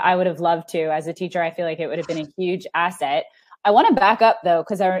 but I would have loved to. As a teacher, I feel like it would have been a huge asset. I want to back up though,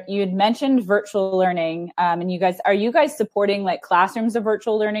 because you had mentioned virtual learning, and are you guys supporting like classrooms of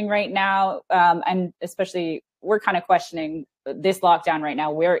virtual learning right now? And especially, we're kind of questioning this lockdown right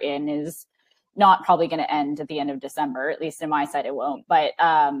now we're in is not probably going to end at the end of December, at least in my side it won't. But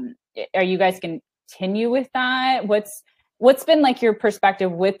are you guys going to continue with that? What's been like your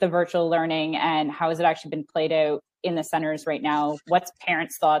perspective with the virtual learning, and how has it actually been played out in the centers right now? What's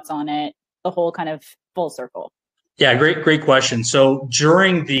parents' thoughts on it? The whole kind of full circle. Yeah, great question. So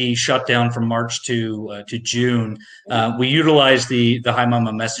during the shutdown from March to June, we utilized the Hi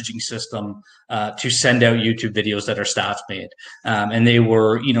Mama messaging system to send out YouTube videos that our staff made. And they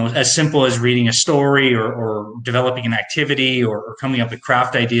were, as simple as reading a story or developing an activity or coming up with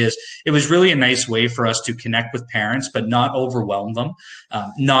craft ideas. It was really a nice way for us to connect with parents, but not overwhelm them,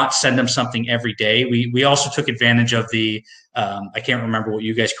 not send them something every day. We also took advantage of the I can't remember what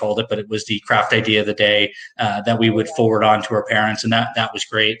you guys called it, but it was the craft idea of the day that we would forward on to our parents, and that was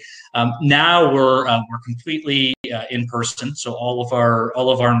great. Now we're completely in person, so all of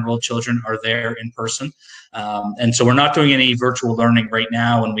our enrolled children are there in person, and so we're not doing any virtual learning right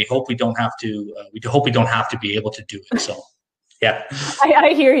now, and we hope we don't have to. We hope we don't have to be able to do it. So, yeah,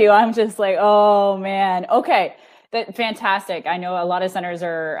 I hear you. I'm just like, oh man, okay. That's fantastic. I know a lot of centers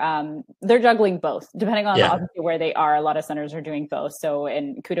are, they're juggling both, depending on obviously where they are. A lot of centers are doing both. So,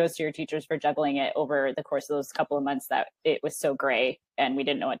 and kudos to your teachers for juggling it over the course of those couple of months that it was so gray and we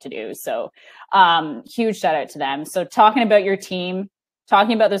didn't know what to do. So, huge shout out to them. So talking about your team,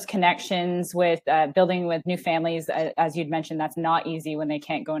 talking about those connections with building with new families, as you'd mentioned, that's not easy when they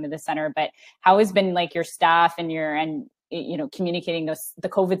can't go into the center, but how has been like your staff and communicating the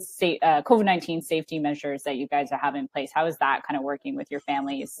COVID-19 safety measures that you guys have in place? How is that kind of working with your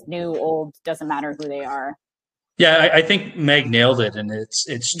families? New, old, doesn't matter who they are. Yeah, I think Meg nailed it, and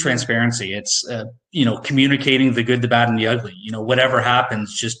it's transparency. It's communicating the good, the bad, and the ugly. Whatever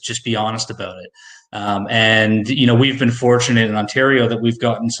happens, just be honest about it. And, you know, we've been fortunate in Ontario that we've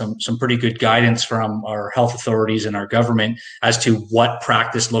gotten some pretty good guidance from our health authorities and our government as to what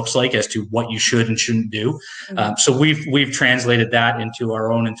practice looks like, as to what you should and shouldn't do. So we've translated that into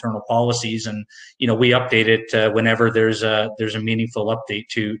our own internal policies, and, you know, we update it whenever there's a meaningful update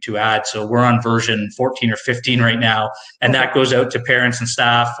to add. So we're on version 14 or 15 right now, and that goes out to parents and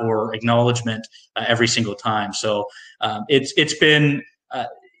staff for acknowledgement every single time. So it's been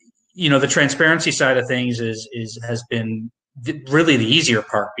you know, the transparency side of things has been really the easier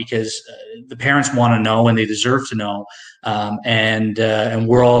part, because the parents want to know and they deserve to know. And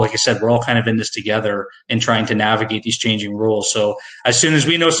we're all, like I said, we're all kind of in this together in trying to navigate these changing rules. So as soon as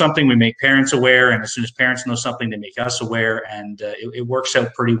we know something, we make parents aware. And as soon as parents know something, they make us aware. And it works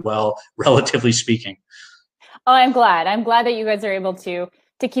out pretty well, relatively speaking. Oh, I'm glad. I'm glad that you guys are able to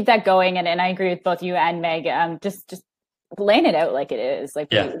keep that going. And I agree with both you and Meg. Just laying it out like it is. Like,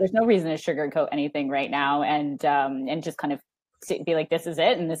 there's no reason to sugarcoat anything right now, and just kind of be like, this is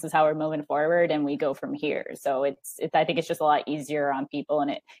it, and this is how we're moving forward, and we go from here. So I think it's just a lot easier on people, and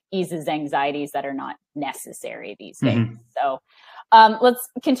it eases anxieties that are not necessary these days. So let's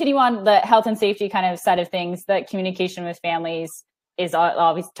continue on the health and safety kind of side of things. The communication with families is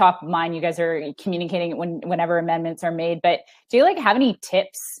always top of mind. You guys are communicating whenever amendments are made, but do you have any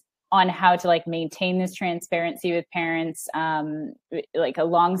tips on how to maintain this transparency with parents,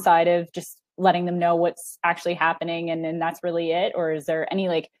 alongside of just letting them know what's actually happening, and then that's really it? Or is there any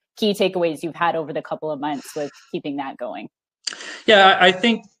key takeaways you've had over the couple of months with keeping that going? Yeah, I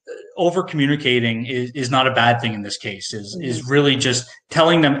think over communicating is not a bad thing in this case. Is really just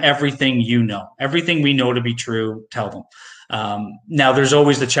telling them everything you know, everything we know to be true. Tell them. Now, there's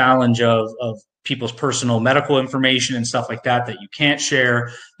always the challenge of people's personal medical information and stuff like that you can't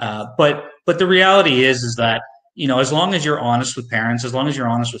share. But the reality is that, you know, as long as you're honest with parents, as long as you're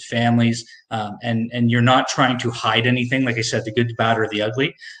honest with families, and you're not trying to hide anything, like I said, the good, the bad, or the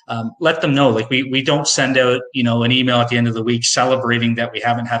ugly, let them know. We don't send out, you know, an email at the end of the week celebrating that we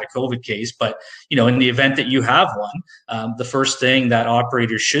haven't had a COVID case. But, you know, in the event that you have one, the first thing that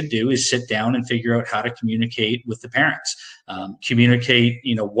operators should do is sit down and figure out how to communicate with the parents. Communicate,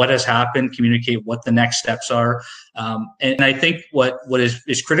 you know, what has happened, communicate what the next steps are. And I think what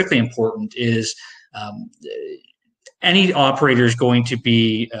is critically important is, any operator is going to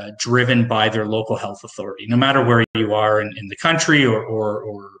be driven by their local health authority, no matter where you are in the country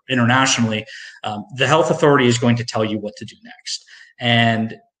or internationally. The health authority is going to tell you what to do next.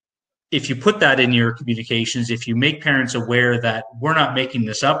 And if you put that in your communications, if you make parents aware that we're not making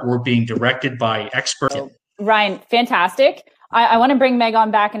this up, we're being directed by experts. Ryan, fantastic. I want to bring Meg on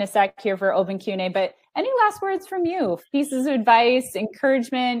back in a sec here for open Q&A, but any last words from you? Pieces of advice,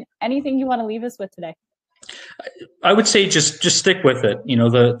 encouragement, anything you want to leave us with today? I would say just stick with it. You know,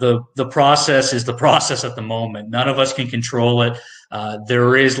 the process is the process at the moment. None of us can control it.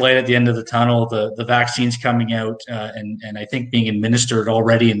 There is light at the end of the tunnel. The vaccine's coming out, and I think being administered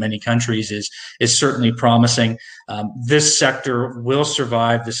already in many countries is certainly promising. This sector will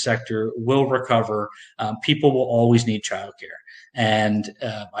survive. This sector will recover. People will always need childcare. And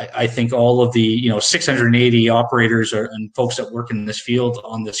I think all of the 680 operators and folks that work in this field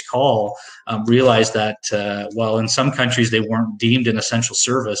on this call realize that while in some countries they weren't deemed an essential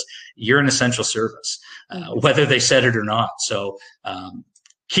service, you're an essential service, whether they said it or not. So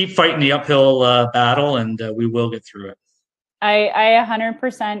keep fighting the uphill battle, and we will get through it. I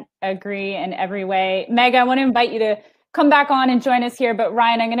 100% agree in every way. Meg, I want to invite you to come back on and join us here. But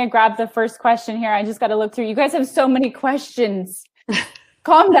Ryan, I'm going to grab the first question here. I just got to look through. You guys have so many questions.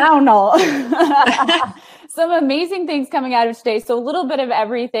 Calm down, all. Some amazing things coming out of today. So a little bit of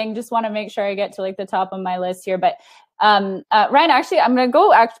everything. Just want to make sure I get to the top of my list here. But Ryan, actually, I'm going to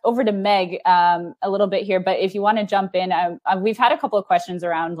go over to Meg a little bit here. But if you want to jump in, we've had a couple of questions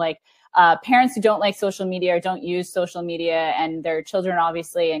around parents who don't like social media or don't use social media and their children,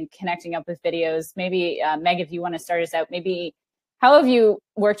 obviously, and connecting up with videos. Maybe, Meg, if you want to start us out, maybe how have you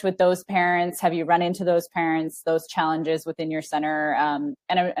worked with those parents? Have you run into those parents, those challenges within your center?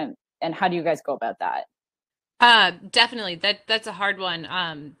 And how do you guys go about that? Definitely. That's a hard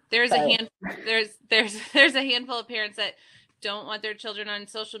one. There's a handful of parents that don't want their children on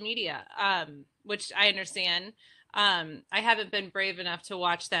social media, which I understand. I haven't been brave enough to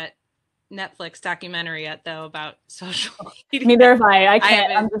watch that Netflix documentary yet, though, about social media. Neither have I. I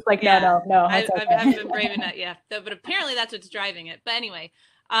can't. I'm just no. I haven't been brave enough yet, but apparently that's what's driving it. But anyway,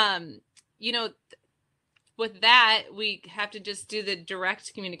 what with that, we have to just do the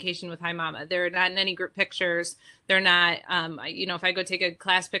direct communication with Hi Mama. They're not in any group pictures. They're not, if I go take a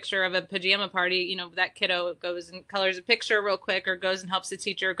class picture of a pajama party, that kiddo goes and colors a picture real quick, or goes and helps the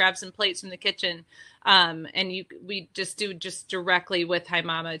teacher grab some plates from the kitchen. We just do directly with Hi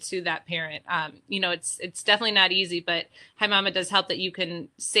Mama to that parent. It's definitely not easy, but Hi Mama does help that you can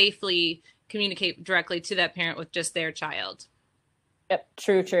safely communicate directly to that parent with just their child. Yep,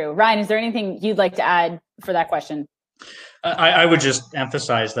 true. Ryan, is there anything you'd like to add for that question? I would just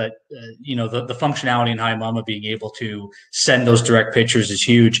emphasize that, the functionality in Hi Mama being able to send those direct pictures is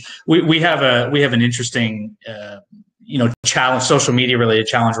huge. We have an interesting, challenge, social media related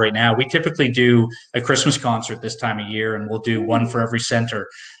challenge right now. We typically do a Christmas concert this time of year, and we'll do one for every center.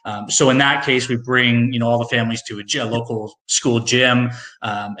 So in that case, we bring, all the families to a local school gym,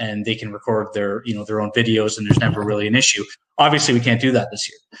 and they can record their own videos, and there's never really an issue. Obviously, we can't do that this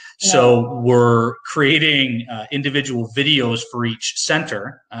year. So we're creating individual videos for each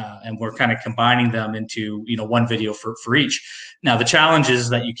center, and we're kind of combining them into, one video for each. Now, the challenge is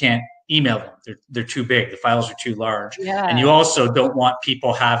that you can't email them. They're too big. The files are too large. Yeah. And you also don't want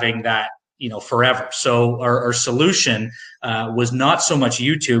people having that, forever. So our solution was not so much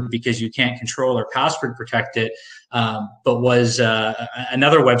YouTube, because you can't control or password protect it, but was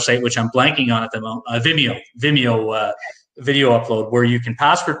another website, which I'm blanking on at the moment, Vimeo video upload, where you can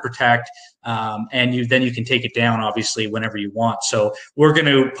password protect, and you can take it down, obviously, whenever you want. So we're going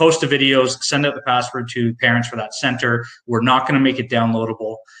to post the videos, send out the password to parents for that center. We're not going to make it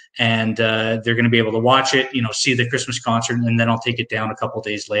downloadable, and they're going to be able to watch it, see the Christmas concert, and then I'll take it down a couple of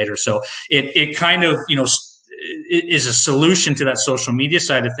days later. So it kind of, it is a solution to that social media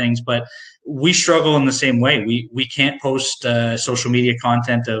side of things, but we struggle in the same way. We can't post social media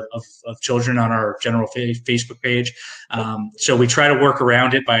content of children on our general Facebook page. So we try to work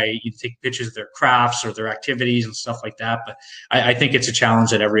around it by taking pictures of their crafts or their activities and stuff like that. But I think it's a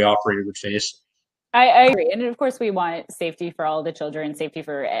challenge that every operator would face. I agree. And of course, we want safety for all the children, safety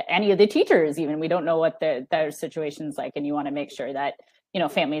for any of the teachers, even. We don't know what their situation's like, and you want to make sure that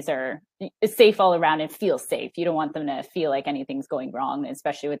families are safe all around and feel safe. You don't want them to feel like anything's going wrong,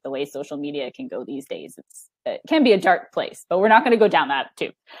 especially with the way social media can go these days. It can be a dark place, but we're not going to go down that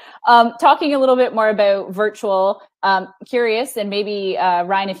too. Talking a little bit more about virtual, curious, and maybe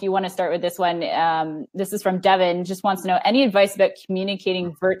Ryan, if you want to start with this one, this is from Devin, just wants to know any advice about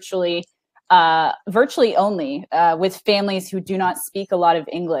communicating virtually only with families who do not speak a lot of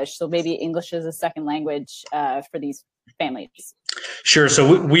English. So maybe English is a second language for these families. Sure.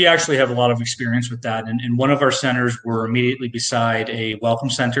 So we actually have a lot of experience with that. And in one of our centers, we're immediately beside a welcome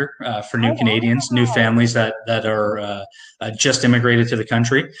center for new Canadians, new families that are just immigrated to the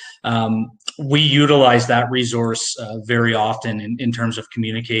country. We utilize that resource very often in terms of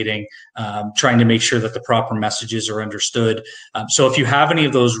communicating, trying to make sure that the proper messages are understood. So if you have any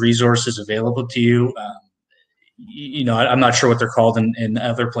of those resources available to you, I'm not sure what they're called in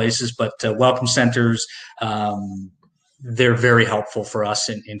other places, but welcome centers, they're very helpful for us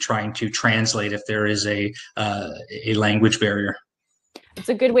in trying to translate if there is a language barrier. It's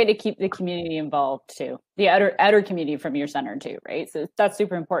a good way to keep the community involved too, the outer community from your center too, right? So that's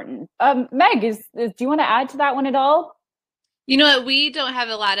super important. Meg, do you want to add to that one at all? You know what? We don't have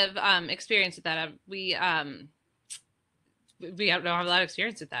a lot of experience with that. We don't have a lot of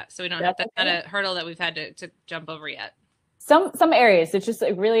experience with that, so we don't. That's not a hurdle that we've had to jump over yet. Some areas, it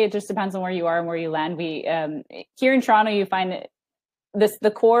just depends on where you are and where you land. We here in Toronto, you find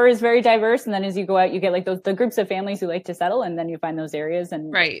the core is very diverse, and then as you go out, you get like the groups of families who like to settle, and then you find those areas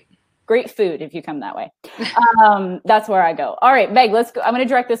and great food if you come that way. That's where I go. All right, Meg, let's go. I'm going to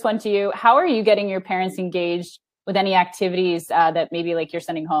direct this one to you. How are you getting your parents engaged with any activities that maybe like you're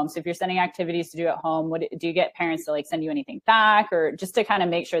sending home? So if you're sending activities to do at home, do you get parents to like send you anything back, or just to kind of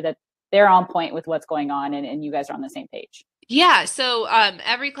make sure that they're on point with what's going on and you guys are on the same page? Yeah. So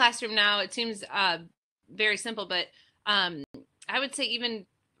every classroom now, it seems very simple, but I would say even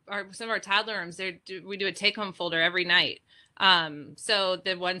some of our toddler rooms, we do a take-home folder every night. So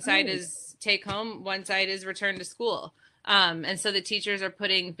the one side is take home, one side is return to school. And so the teachers are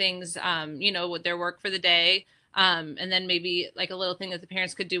putting things, with their work for the day, and then maybe like a little thing that the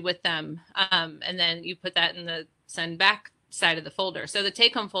parents could do with them. And then you put that in the send back side of the folder. So the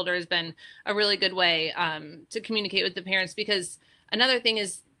take home folder has been a really good way to communicate with the parents, because another thing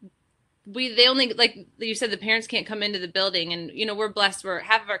is they only, like you said, the parents can't come into the building, and we're blessed where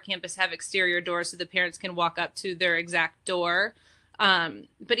half of our campus have exterior doors so the parents can walk up to their exact door.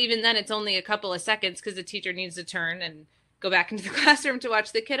 But even then it's only a couple of seconds because the teacher needs to turn and go back into the classroom to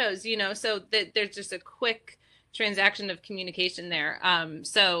watch the kiddos, so that there's just a quick transaction of communication there.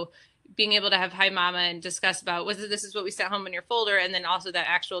 So being able to have Hi Mama and discuss about this is what we sent home in your folder, and then also that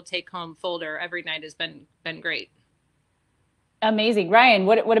actual take home folder every night has been great. Amazing. Ryan,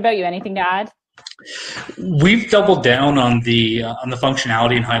 what about you? Anything to add? We've doubled down on the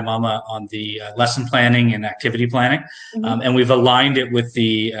functionality in Hi Mama on the lesson planning and activity planning, and we've aligned it with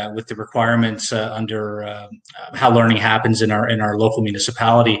the requirements under how learning happens in our local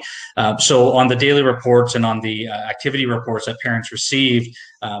municipality. So on the daily reports and on the activity reports that parents receive,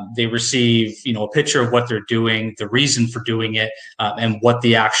 they receive a picture of what they're doing, the reason for doing it, and what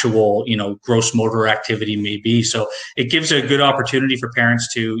the actual gross motor activity may be. So it gives a good opportunity for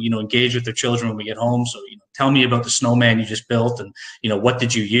parents to engage with their children when we get home. So tell me about the snowman you just built, and what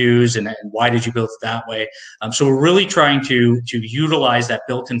did you use, and why did you build it that way. So we're really trying to utilize that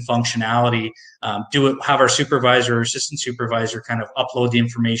built-in functionality. Have our supervisor or assistant supervisor kind of upload the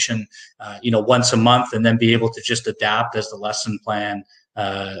information once a month, and then be able to just adapt as the lesson plan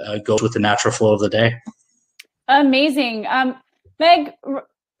goes with the natural flow of the day. Amazing. Meg,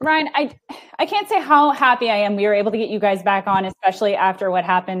 Ryan, I can't say how happy I am we were able to get you guys back on, especially after what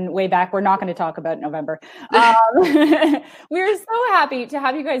happened way back. We're not going to talk about November. We're so happy to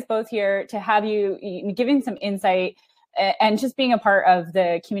have you guys both here, to have you giving some insight and just being a part of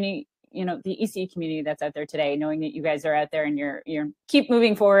the community, the ECE community that's out there today, knowing that you guys are out there and you're keep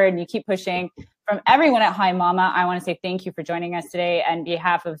moving forward and you keep pushing. From everyone at Hi Mama, I want to say thank you for joining us today. On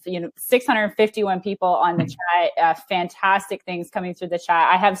behalf of 651 people on the chat, fantastic things coming through the chat.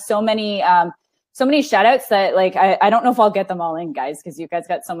 I have so many shout outs that I don't know if I'll get them all in, guys, because you guys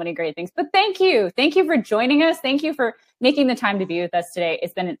got so many great things. But thank you for joining us. Thank you for making the time to be with us today.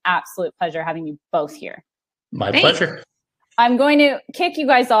 It's been an absolute pleasure having you both here. My pleasure. I'm going to kick you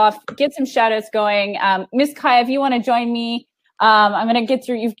guys off, get some shout outs going. Miss Kaya, if you want to join me. I'm going to get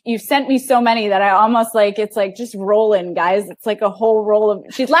through. You've sent me so many that I almost it's just rolling, guys. It's like a whole roll of,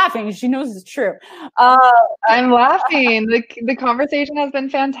 she's laughing. She knows it's true. I'm laughing. The conversation has been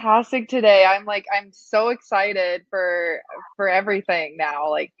fantastic today. I'm so excited for everything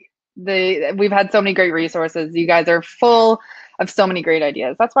now. We've had so many great resources. You guys are full of so many great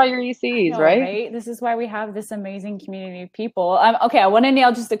ideas. That's why you're ECs, right? This is why we have this amazing community of people. Okay, I want to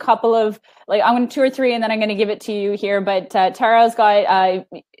nail just a couple of, I'm going to 2 or 3, and then I'm going to give it to you here. But Tara's got,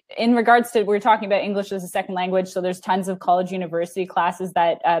 in regards to, we're talking about English as a second language, so there's tons of college university classes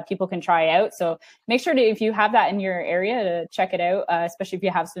that people can try out. So make sure to, if you have that in your area, to check it out, especially if you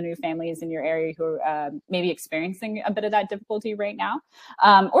have some new families in your area who are maybe experiencing a bit of that difficulty right now,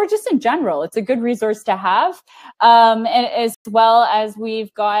 or just in general. It's a good resource to have. And as well as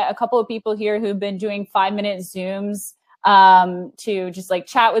we've got a couple of people here who've been doing 5-minute Zooms to just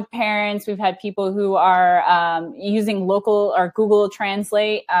chat with parents. We've had people who are using local or Google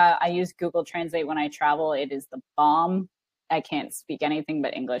Translate. I use Google Translate when I travel. It is the bomb. I can't speak anything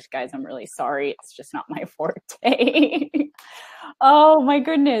but English, guys. I'm really sorry. It's just not my forte. Oh my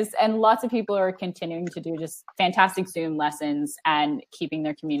goodness. And lots of people are continuing to do just fantastic Zoom lessons and keeping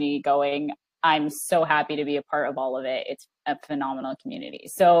their community going. I'm so happy to be a part of all of it. It's a phenomenal community.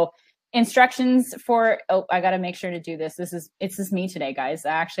 So instructions for, I got to make sure to do this. It's just me today, guys.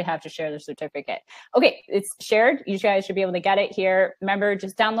 I actually have to share the certificate. Okay, it's shared. You guys should be able to get it here. Remember,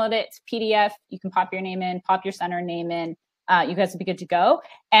 just download it. It's PDF. You can pop your name in, pop your center name in. You guys will be good to go.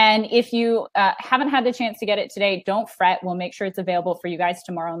 And if you haven't had the chance to get it today, don't fret. We'll make sure it's available for you guys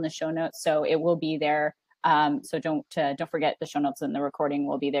tomorrow in the show notes. So it will be there. So don't forget, the show notes and the recording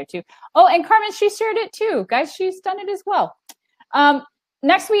will be there too. Oh, and Carmen, she shared it too. Guys, she's done it as well.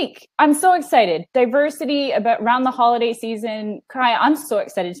 Next week, I'm so excited. Diversity around the holiday season. Kaya, I'm so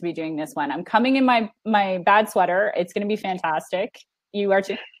excited to be doing this one. I'm coming in my bad sweater. It's going to be fantastic. You are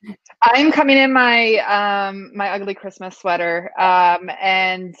too? I'm coming in my my ugly Christmas sweater,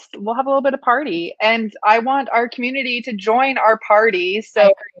 and we'll have a little bit of party. And I want our community to join our party.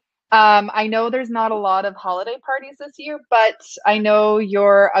 So I know there's not a lot of holiday parties this year, but I know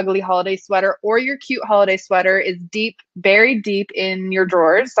your ugly holiday sweater or your cute holiday sweater is buried deep in your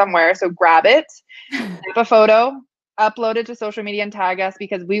drawers somewhere. So grab it, snap a photo, upload it to social media and tag us,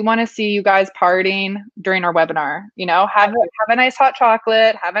 because we want to see you guys partying during our webinar. Have a nice hot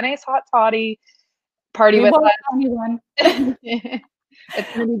chocolate, have a nice hot toddy, party with us.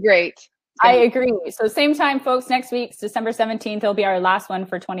 It's going to be great. I agree. So same time, folks, next week, December 17th, it'll be our last one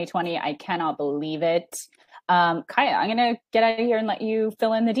for 2020. I cannot believe it. Kaya, I'm going to get out of here and let you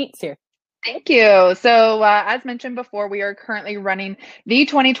fill in the deets here. Thank you. So, as mentioned before, we are currently running the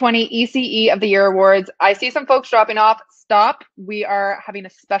 2020 ECE of the Year Awards. I see some folks dropping off. Stop. We are having a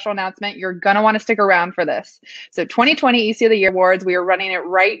special announcement. You're going to want to stick around for this. So, 2020 ECE of the Year Awards, we are running it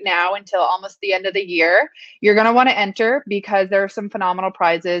right now until almost the end of the year. You're going to want to enter because there are some phenomenal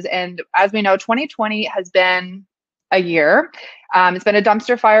prizes. And as we know, 2020 has been a year. It's been a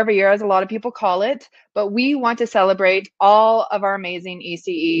dumpster fire of a year, as a lot of people call it, but we want to celebrate all of our amazing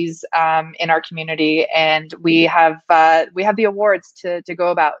ECEs in our community, and we have the awards to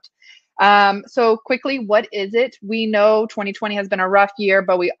go about. So quickly, what is it? We know 2020 has been a rough year,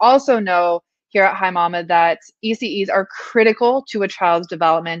 but we also know here at Hi Mama that ECEs are critical to a child's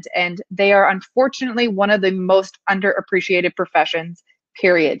development, and they are unfortunately one of the most underappreciated professions.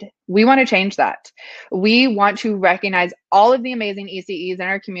 Period. We want to change that. We want to recognize all of the amazing ECEs in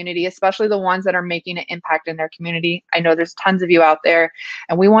our community, especially the ones that are making an impact in their community. I know there's tons of you out there,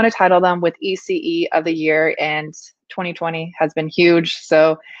 and we want to title them with ECE of the Year. And 2020 has been huge,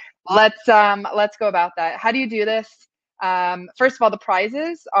 so let's go about that. How do you do this? First of all, the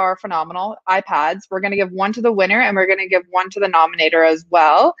prizes are phenomenal. iPads. We're going to give one to the winner, and we're going to give one to the nominator as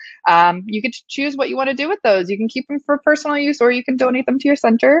well. You can choose what you want to do with those. You can keep them for personal use, or you can donate them to your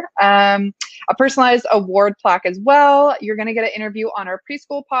center. A personalized award plaque as well. You're going to get an interview on our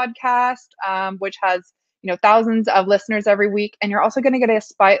preschool podcast, which has thousands of listeners every week, and you're also going to get a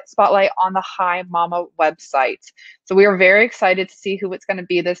spotlight on the Hi Mama website. So we are very excited to see who it's going to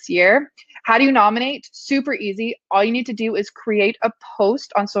be this year. How do you nominate? Super easy. All you need to do is create a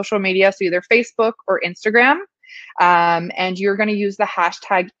post on social media, so either Facebook or Instagram, and you're going to use the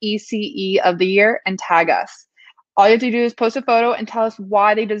hashtag ECE of the year and tag us. All you have to do is post a photo and tell us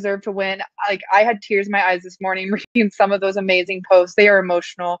why they deserve to win. Like, I had tears in my eyes this morning reading some of those amazing posts. They are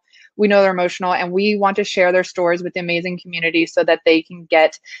emotional. We know they're emotional, and we want to share their stories with the amazing community so that they can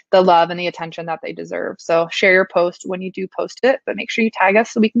get the love and the attention that they deserve. So share your post when you do post it, but make sure you tag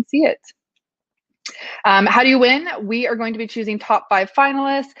us so we can see it. How do you win? We are going to be choosing top 5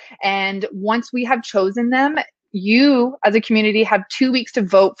 finalists, and once we have chosen them, you as a community have 2 weeks to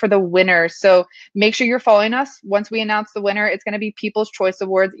vote for the winner. So make sure you're following us. Once we announce the winner, it's going to be People's Choice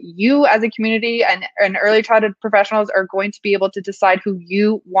Awards. You as a community and early childhood professionals are going to be able to decide who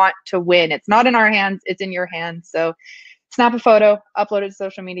you want to win. It's not in our hands, it's in your hands. So snap a photo, upload it to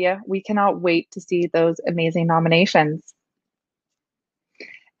social media. We cannot wait to see those amazing nominations.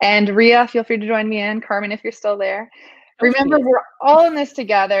 And Ria, feel free to join me in. Carmen, if you're still there. Remember, we're all in this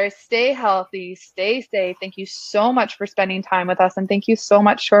together. Stay healthy, stay safe. Thank you so much for spending time with us. And thank you so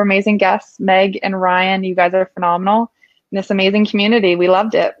much to our amazing guests, Meg and Ryan. You guys are phenomenal in this amazing community. We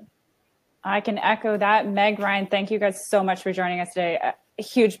loved it. I can echo that. Meg, Ryan, thank you guys so much for joining us today. A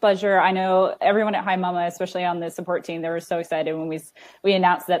huge pleasure. I know everyone at Hi Mama, especially on the support team, they were so excited when we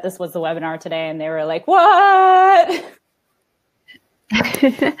announced that this was the webinar today, and they were like, what?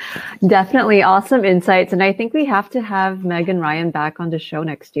 Definitely awesome insights. And I think we have to have Meg and Ryan back on the show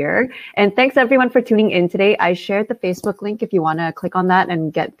next year. And thanks everyone for tuning in today. I shared the Facebook link if you want to click on that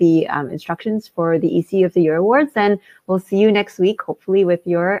and get the instructions for the EC of the Year Awards. And we'll see you next week, hopefully with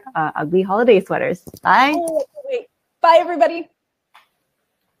your ugly holiday sweaters. Bye. Oh, wait. Bye, everybody.